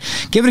friend.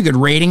 Give it a good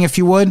rating if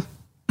you would.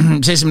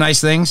 Say some nice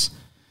things.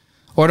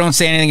 Or don't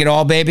say anything at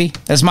all, baby.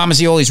 That's Mama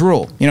Zeoli's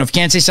rule. You know, if you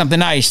can't say something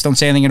nice, don't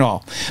say anything at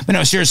all. But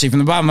no, seriously, from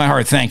the bottom of my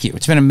heart, thank you.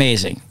 It's been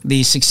amazing.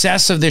 The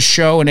success of this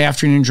show and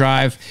Afternoon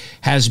Drive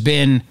has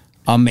been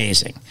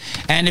amazing.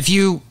 And if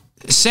you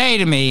say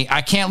to me,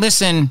 I can't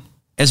listen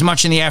as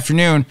much in the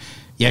afternoon,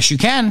 yes, you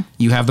can.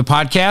 You have the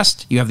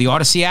podcast. You have the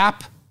Odyssey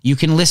app. You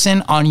can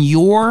listen on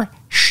your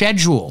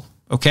schedule,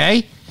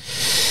 okay?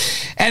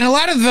 And a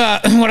lot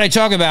of what I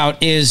talk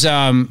about is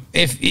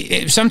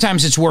if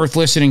sometimes it's worth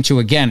listening to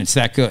again. It's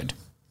that good.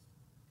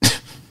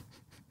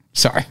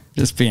 Sorry,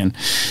 just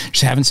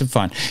having some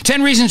fun.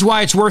 10 reasons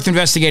why it's worth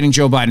investigating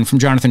Joe Biden from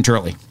Jonathan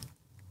Turley.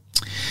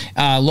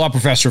 Law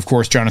professor, of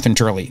course, Jonathan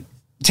Turley.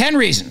 10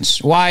 reasons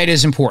why it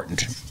is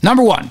important.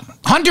 Number 1,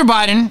 Hunter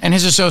Biden and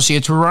his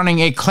associates were running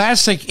a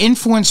classic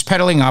influence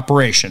peddling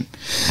operation.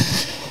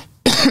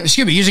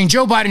 Excuse me, using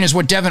Joe Biden as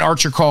what Devin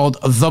Archer called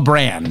the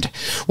brand.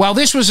 While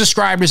this was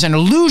described as an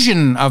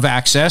illusion of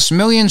access,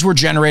 millions were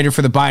generated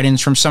for the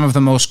Bidens from some of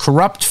the most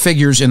corrupt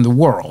figures in the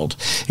world,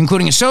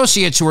 including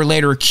associates who were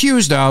later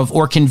accused of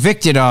or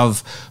convicted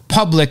of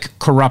public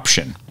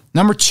corruption.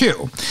 Number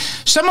 2,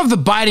 some of the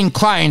Biden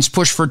clients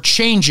pushed for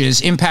changes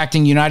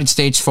impacting United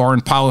States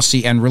foreign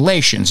policy and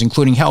relations,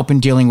 including help in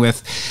dealing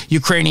with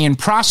Ukrainian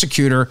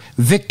prosecutor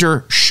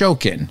Viktor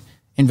Shokin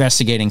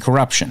investigating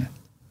corruption.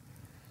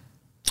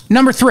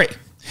 Number 3,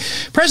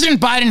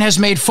 President Biden has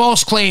made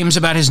false claims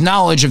about his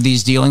knowledge of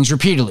these dealings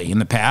repeatedly in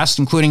the past,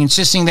 including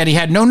insisting that he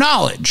had no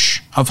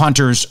knowledge of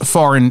Hunter's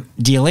foreign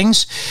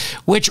dealings,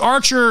 which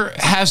Archer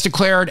has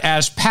declared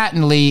as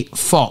patently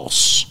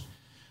false.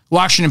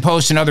 Washington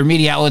Post and other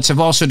media outlets have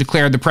also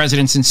declared the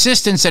president's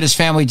insistence that his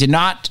family did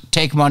not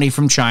take money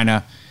from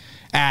China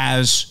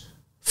as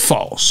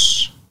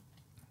false.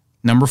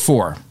 Number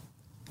 4,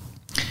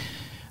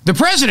 the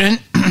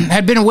president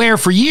had been aware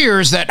for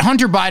years that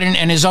Hunter Biden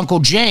and his uncle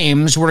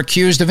James were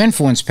accused of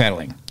influence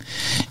peddling,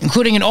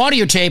 including an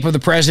audio tape of the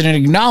president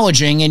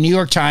acknowledging a New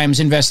York Times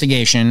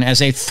investigation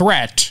as a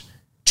threat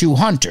to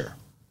Hunter.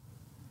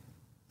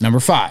 Number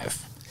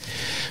 5,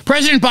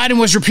 President Biden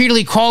was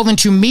repeatedly called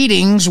into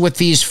meetings with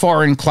these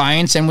foreign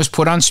clients and was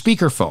put on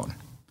speakerphone.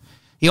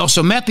 He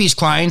also met these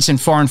clients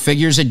and foreign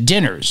figures at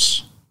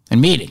dinners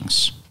and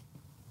meetings.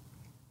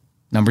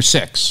 Number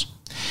 6,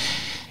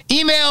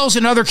 emails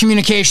and other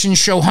communications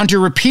show Hunter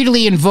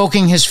repeatedly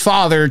invoking his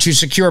father to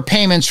secure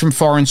payments from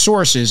foreign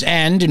sources,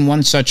 and in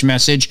one such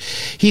message,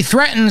 he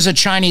threatens a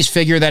Chinese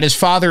figure that his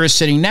father is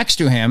sitting next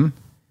to him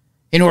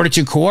in order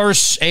to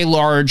coerce a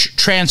large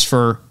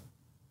transfer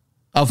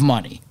of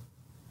money.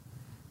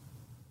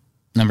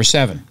 Number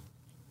 7,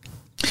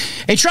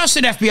 a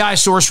trusted FBI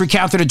source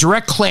recounted a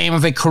direct claim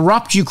of a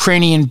corrupt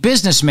Ukrainian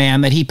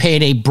businessman that he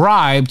paid a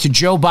bribe to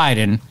Joe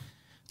Biden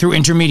through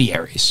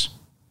intermediaries.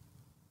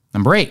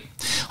 Number 8,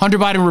 Hunter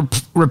Biden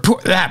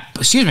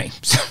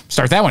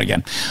start that one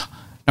again.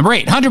 Number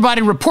 8, Hunter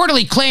Biden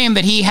reportedly claimed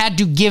that he had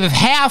to give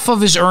half of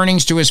his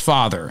earnings to his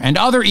father, and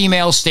other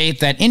emails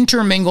state that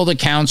intermingled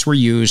accounts were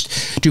used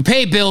to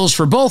pay bills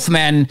for both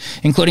men,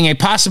 including a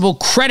possible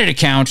credit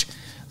account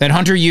that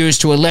Hunter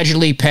used to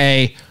allegedly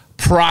pay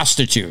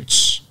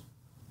prostitutes.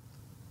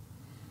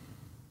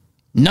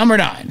 Number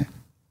 9,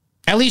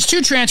 at least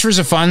 2 transfers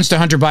of funds to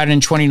Hunter Biden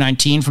in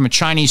 2019 from a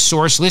Chinese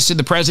source listed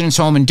the president's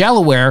home in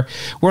Delaware,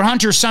 where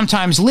Hunter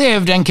sometimes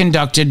lived and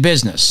conducted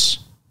business.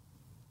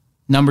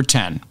 Number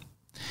 10,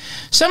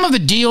 Some of the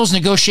deals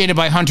negotiated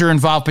by Hunter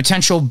involve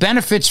potential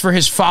benefits for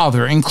his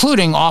father,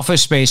 including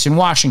office space in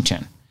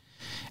Washington.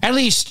 At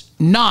least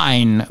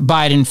 9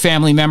 Biden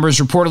family members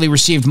reportedly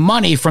received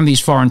money from these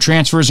foreign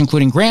transfers,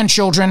 including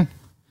grandchildren.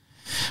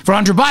 For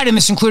Hunter Biden,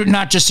 this included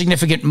not just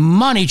significant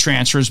money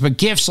transfers, but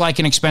gifts like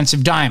an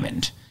expensive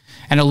diamond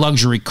and a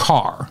luxury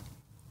car.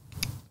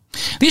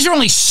 These are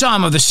only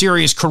some of the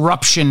serious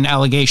corruption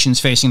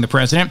allegations facing the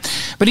president,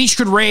 but each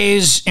could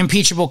raise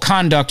impeachable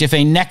conduct if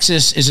a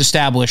nexus is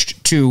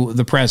established to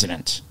the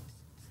president.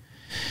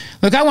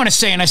 Look, I want to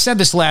say, and I said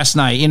this last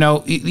night,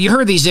 you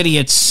heard these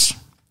idiots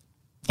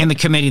in the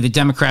committee, the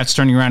Democrats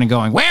turning around and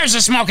going, "Where's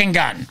the smoking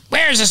gun?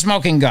 Where's the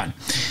smoking gun?"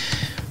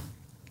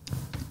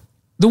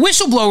 The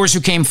whistleblowers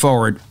who came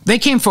forward,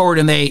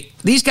 and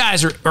these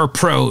guys are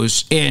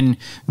pros in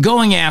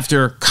going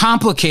after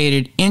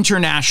complicated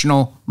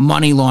international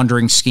money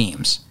laundering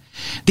schemes.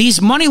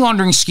 These money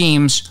laundering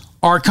schemes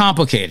are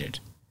complicated.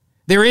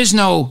 There is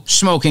no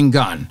smoking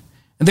gun.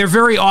 They're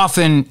very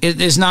often,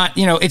 it's not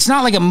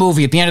like a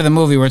movie at the end of the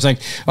movie where it's like,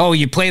 oh,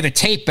 you play the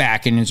tape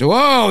back and it's,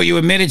 oh, you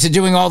admitted to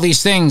doing all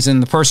these things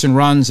and the person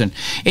runs. And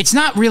it's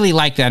not really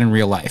like that in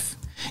real life.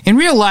 In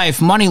real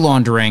life, money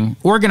laundering,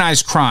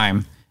 organized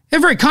crime, they're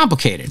very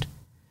complicated.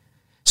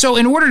 So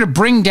in order to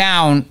bring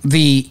down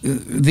the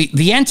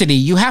entity,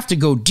 you have to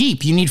go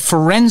deep. You need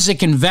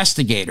forensic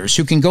investigators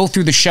who can go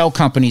through the shell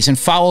companies and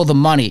follow the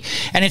money.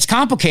 And it's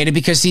complicated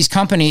because these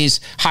companies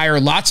hire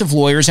lots of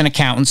lawyers and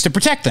accountants to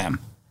protect them.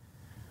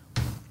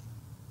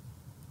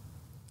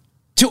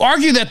 To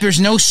argue that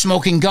there's no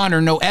smoking gun or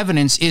no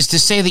evidence is to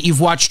say that you've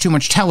watched too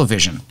much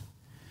television.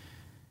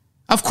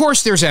 Of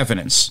course there's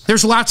evidence.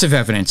 There's lots of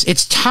evidence.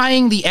 It's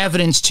tying the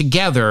evidence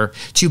together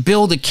to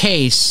build a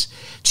case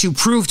to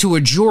prove to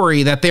a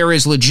jury that there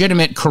is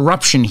legitimate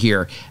corruption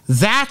here.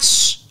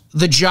 That's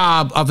the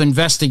job of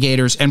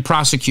investigators and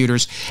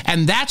prosecutors.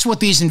 And that's what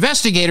these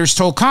investigators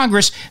told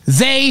Congress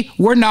they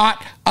were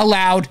not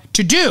allowed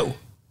to do.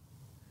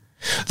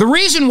 The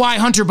reason why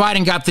Hunter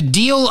Biden got the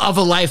deal of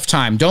a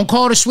lifetime, don't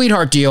call it a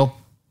sweetheart deal,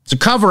 it's a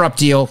cover-up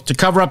deal to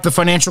cover up the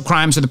financial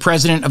crimes of the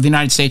President of the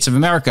United States of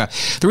America.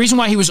 The reason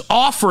why he was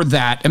offered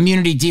that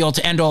immunity deal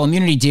to end all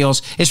immunity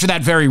deals is for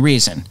that very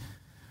reason.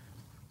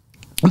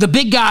 The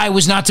big guy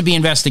was not to be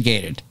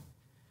investigated.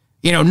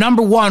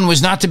 Number one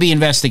was not to be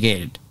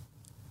investigated.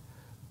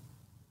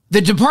 The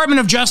Department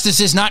of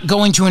Justice is not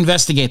going to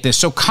investigate this,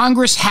 so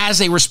Congress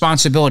has a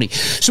responsibility.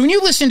 So when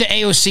you listen to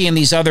AOC and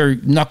these other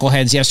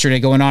knuckleheads yesterday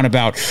going on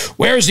about,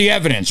 where's the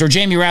evidence? Or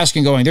Jamie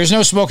Raskin going, there's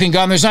no smoking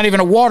gun, there's not even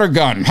a water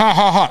gun. Ha,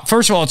 ha, ha.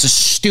 First of all, it's a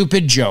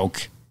stupid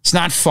joke. It's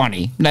not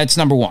funny. That's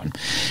number one.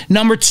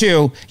 Number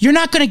two, you're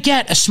not going to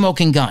get a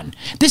smoking gun.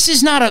 This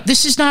is not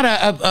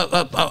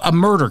a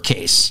murder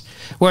case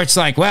where it's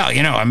like, well,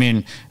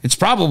 it's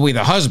probably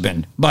the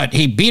husband, but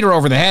he beat her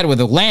over the head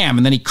with a lamb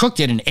and then he cooked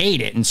it and ate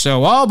it. And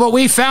so, but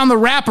we found the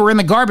wrapper in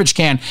the garbage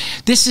can.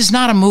 This is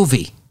not a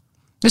movie.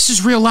 This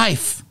is real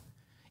life.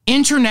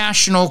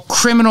 International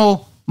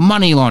criminal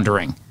money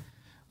laundering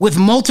with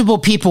multiple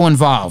people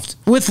involved,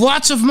 with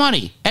lots of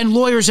money and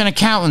lawyers and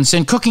accountants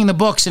and cooking the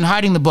books and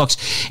hiding the books.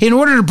 In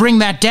order to bring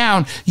that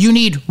down, you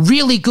need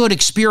really good,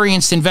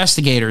 experienced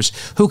investigators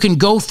who can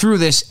go through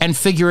this and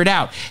figure it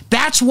out.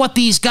 That's what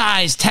these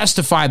guys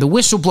testify, the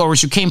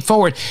whistleblowers who came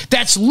forward.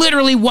 That's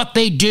literally what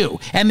they do.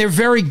 And they're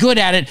very good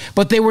at it,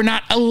 but they were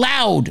not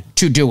allowed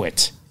to do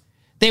it.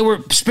 They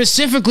were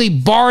specifically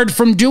barred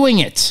from doing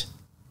it.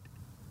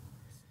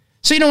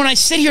 So, when I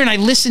sit here and I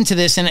listen to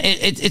this and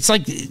it's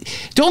like,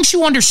 don't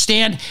you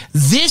understand?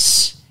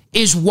 This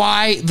is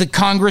why the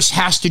Congress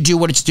has to do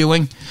what it's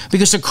doing,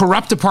 because the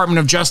corrupt Department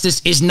of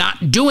Justice is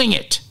not doing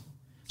it.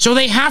 So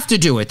they have to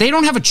do it. They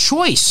don't have a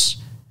choice.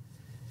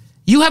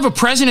 You have a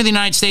president of the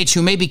United States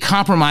who may be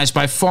compromised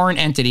by foreign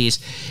entities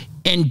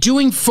and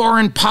doing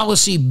foreign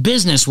policy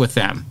business with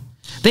them.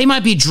 They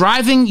might be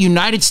driving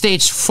United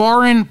States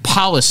foreign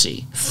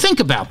policy. Think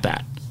about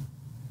that.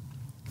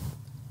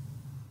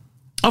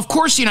 Of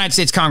course, the United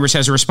States Congress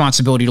has a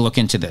responsibility to look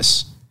into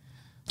this.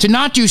 To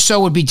not do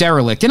so would be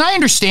derelict. And I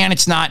understand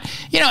it's not,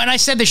 and I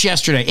said this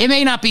yesterday, it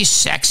may not be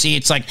sexy.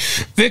 It's like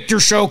Victor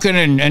Shokin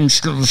and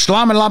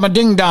Shlama Lama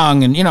Ding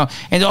Dong and,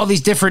 and all these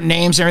different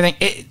names and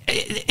everything.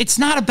 It's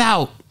not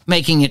about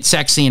making it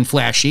sexy and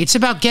flashy. It's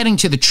about getting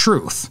to the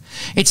truth.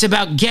 It's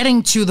about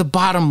getting to the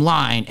bottom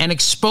line and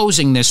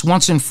exposing this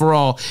once and for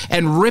all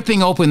and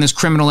ripping open this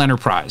criminal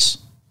enterprise.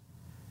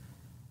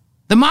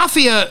 The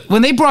mafia,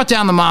 when they brought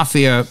down the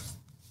mafia,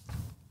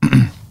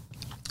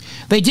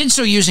 they did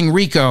so using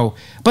RICO,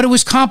 but it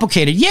was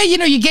complicated. Yeah,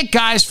 you get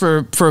guys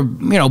for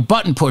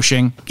button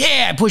pushing.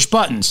 Yeah, push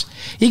buttons.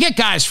 You get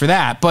guys for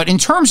that. But in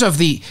terms of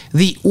the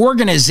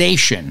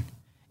organization,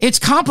 it's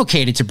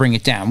complicated to bring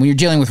it down when you're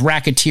dealing with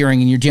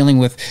racketeering and you're dealing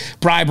with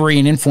bribery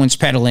and influence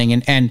peddling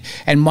and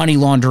money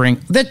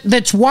laundering.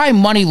 That's why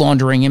money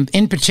laundering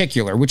in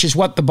particular, which is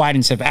what the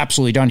Bidens have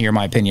absolutely done here, in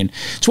my opinion.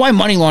 It's why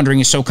money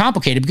laundering is so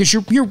complicated, because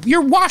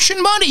you're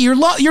washing money.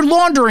 You're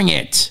laundering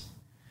it.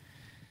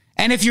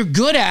 And if you're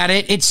good at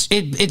it,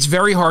 it's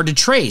very hard to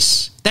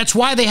trace. That's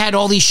why they had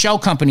all these shell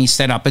companies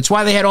set up. It's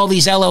why they had all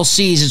these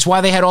LLCs. It's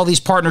why they had all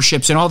these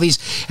partnerships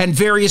and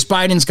various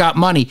Bidens got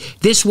money.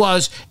 This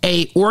was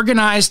a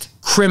organized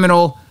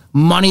criminal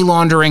money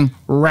laundering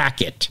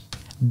racket.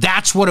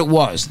 That's what it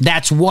was.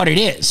 That's what it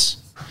is.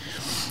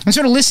 And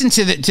so to listen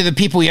to the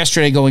people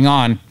yesterday going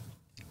on,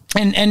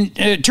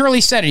 and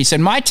Turley said it. He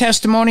said, my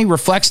testimony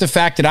reflects the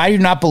fact that I do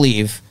not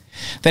believe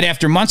that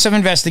after months of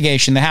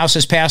investigation, the House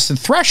has passed the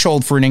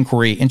threshold for an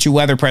inquiry into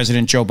whether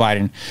President Joe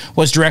Biden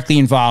was directly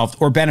involved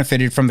or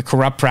benefited from the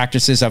corrupt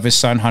practices of his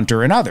son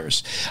Hunter and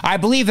others. I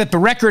believe that the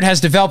record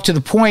has developed to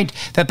the point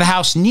that the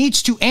House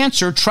needs to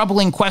answer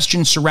troubling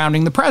questions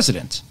surrounding the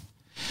president.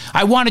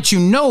 I wanted to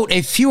note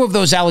a few of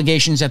those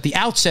allegations at the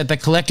outset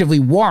that collectively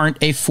warrant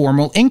a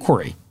formal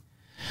inquiry.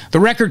 The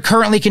record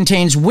currently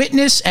contains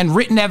witness and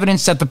written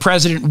evidence that the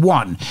president,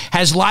 1,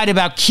 has lied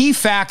about key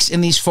facts in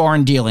these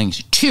foreign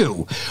dealings,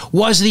 2,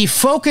 was the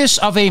focus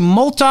of a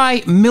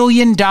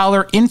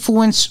multi-million-dollar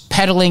influence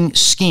peddling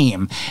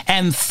scheme,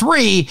 and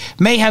 3,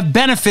 may have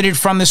benefited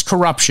from this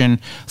corruption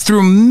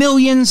through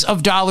millions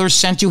of dollars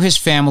sent to his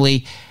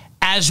family,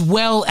 as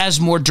well as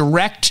more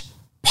direct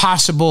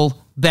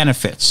possible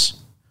benefits.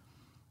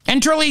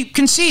 And Turley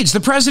concedes the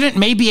president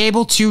may be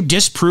able to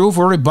disprove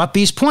or rebut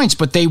these points,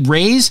 but they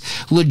raise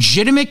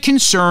legitimate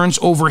concerns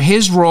over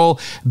his role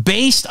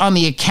based on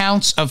the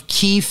accounts of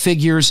key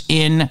figures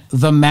in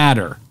the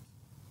matter.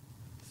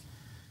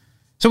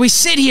 So we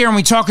sit here and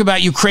we talk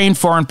about Ukraine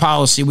foreign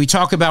policy. We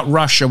talk about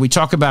Russia. We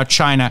talk about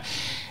China.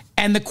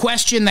 And the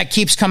question that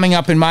keeps coming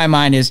up in my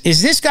mind is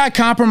this guy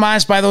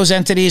compromised by those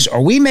entities? Are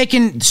we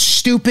making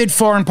stupid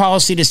foreign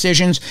policy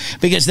decisions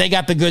because they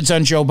got the goods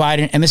on Joe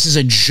Biden? And this is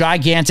a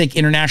gigantic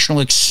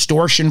international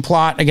extortion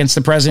plot against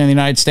the president of the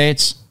United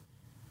States?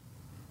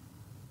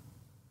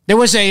 There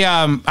was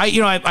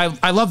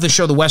I love the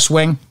show The West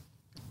Wing.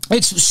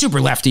 It's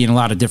super lefty in a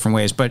lot of different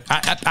ways, but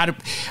a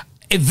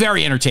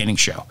very entertaining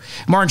show.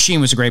 Martin Sheen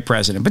was a great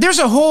president. But there's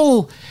a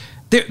whole...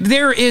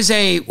 There is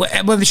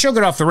the show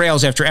got off the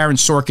rails after Aaron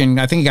Sorkin,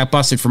 I think he got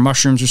busted for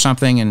mushrooms or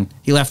something, and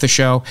he left the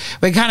show.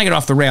 But he kind of got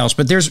off the rails.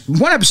 But there's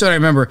one episode I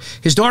remember,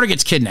 his daughter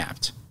gets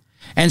kidnapped.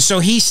 And so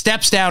he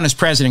steps down as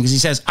president because he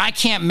says, I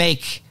can't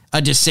make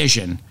a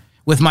decision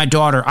with my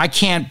daughter. I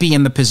can't be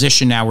in the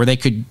position now where they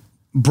could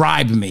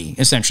bribe me,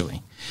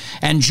 essentially.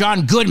 And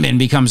John Goodman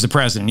becomes the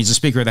president. He's the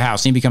Speaker of the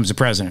House, and he becomes the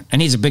president. And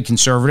he's a big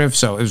conservative,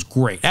 so it was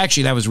great.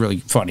 Actually, that was really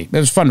funny. It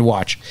was fun to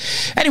watch.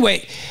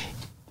 Anyway,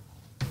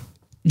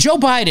 Joe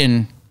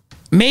Biden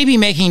may be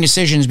making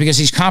decisions because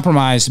he's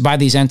compromised by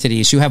these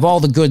entities who have all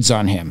the goods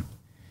on him.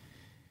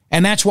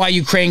 And that's why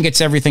Ukraine gets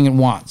everything it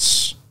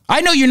wants. I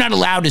know you're not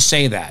allowed to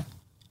say that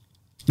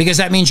because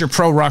that means you're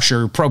pro-Russia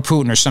or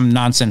pro-Putin or some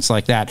nonsense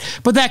like that.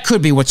 But that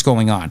could be what's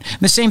going on.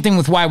 And the same thing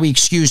with why we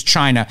excuse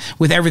China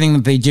with everything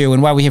that they do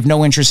and why we have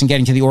no interest in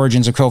getting to the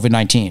origins of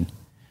COVID-19.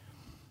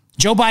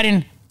 Joe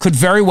Biden could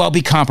very well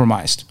be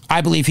compromised. I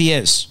believe he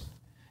is.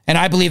 And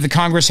I believe the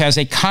Congress has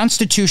a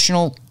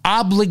constitutional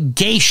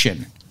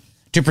obligation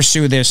to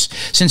pursue this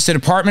since the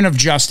Department of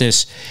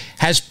Justice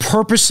has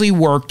purposely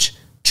worked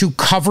to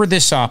cover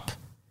this up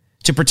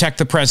to protect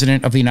the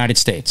President of the United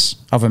States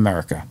of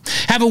America.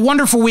 Have a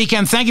wonderful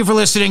weekend. Thank you for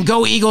listening.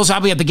 Go Eagles. I'll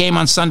be at the game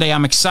on Sunday.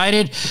 I'm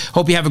excited.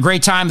 Hope you have a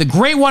great time. The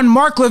great one,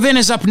 Mark Levin,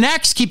 is up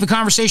next. Keep the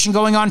conversation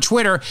going on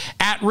Twitter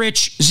at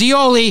Rich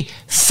Zeoli.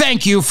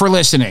 Thank you for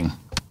listening.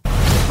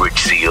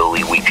 Rich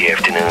Zeoli, weekday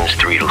afternoons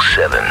 3 to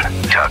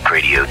 7. Talk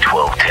Radio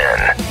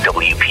 1210,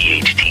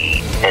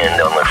 WPHT,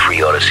 and on the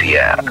free Odyssey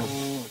app.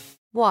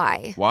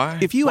 Why?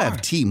 If you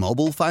have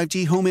T-Mobile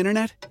 5G home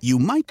internet, you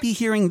might be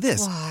hearing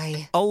this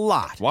a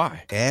lot.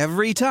 Why?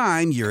 Every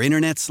time your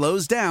internet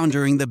slows down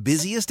during the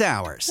busiest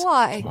hours.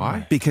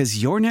 Why?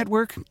 Because your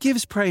network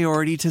gives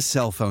priority to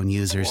cell phone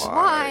users.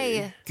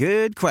 Why?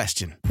 Good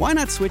question. Why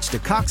not switch to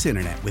Cox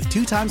Internet with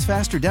 2 times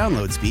faster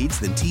download speeds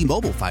than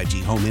T-Mobile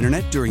 5G home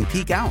internet during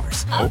peak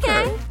hours?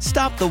 Okay.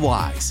 Stop the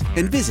whys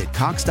and visit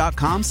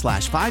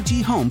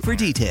cox.com/5G home for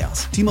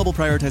details. T-Mobile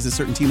prioritizes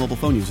certain T-Mobile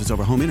phone users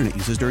over home internet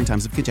users during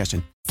times of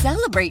congestion.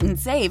 Celebrate and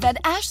save at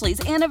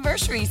Ashley's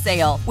Anniversary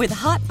Sale. With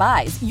Hot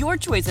Buys, your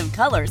choice of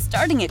colors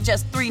starting at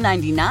just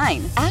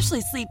 $3.99.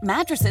 Ashley Sleep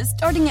mattresses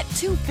starting at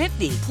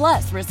 $2.50.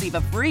 Plus, receive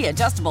a free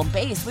adjustable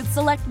base with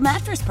select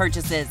mattress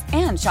purchases.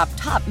 And shop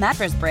top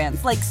mattress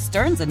brands like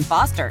Stearns &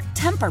 Foster,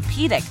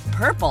 Tempur-Pedic,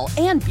 Purple,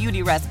 and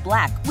Beautyrest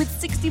Black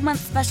with 60-month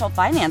special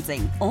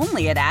financing.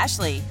 Only at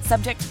Ashley.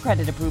 Subject to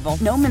credit approval.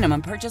 No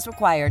minimum purchase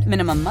required.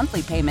 Minimum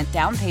monthly payment,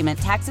 down payment,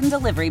 tax, and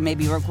delivery may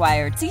be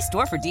required. See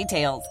store for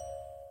details.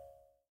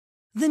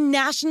 The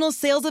national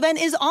sales event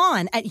is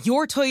on at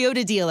your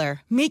Toyota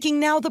dealer, making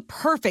now the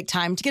perfect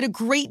time to get a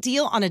great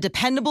deal on a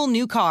dependable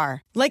new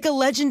car. Like a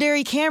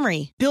legendary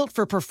Camry, built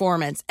for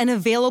performance and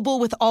available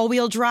with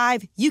all-wheel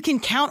drive, you can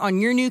count on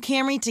your new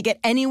Camry to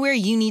get anywhere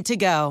you need to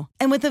go.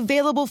 And with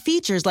available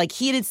features like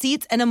heated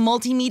seats and a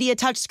multimedia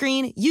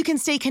touchscreen, you can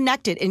stay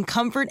connected in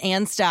comfort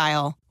and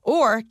style.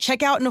 Or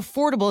check out an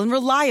affordable and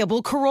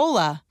reliable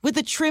Corolla with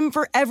a trim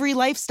for every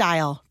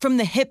lifestyle. From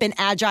the hip and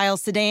agile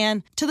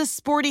sedan to the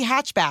sporty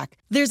hatchback,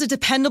 there's a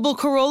dependable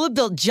Corolla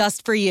built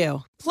just for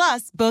you.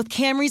 Plus, both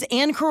Camrys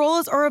and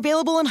Corollas are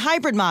available in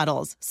hybrid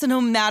models, so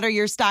no matter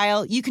your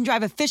style, you can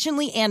drive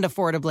efficiently and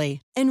affordably.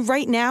 And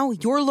right now,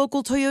 your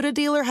local Toyota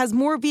dealer has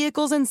more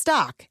vehicles in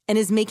stock and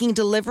is making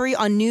delivery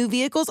on new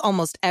vehicles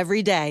almost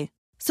every day.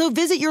 So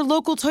visit your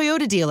local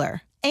Toyota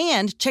dealer.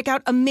 And check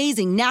out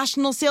amazing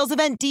national sales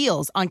event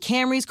deals on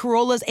Camrys,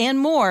 Corollas, and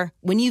more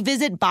when you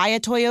visit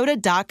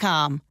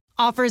buyatoyota.com.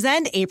 Offers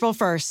end April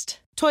 1st.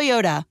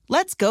 Toyota,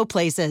 let's go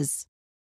places.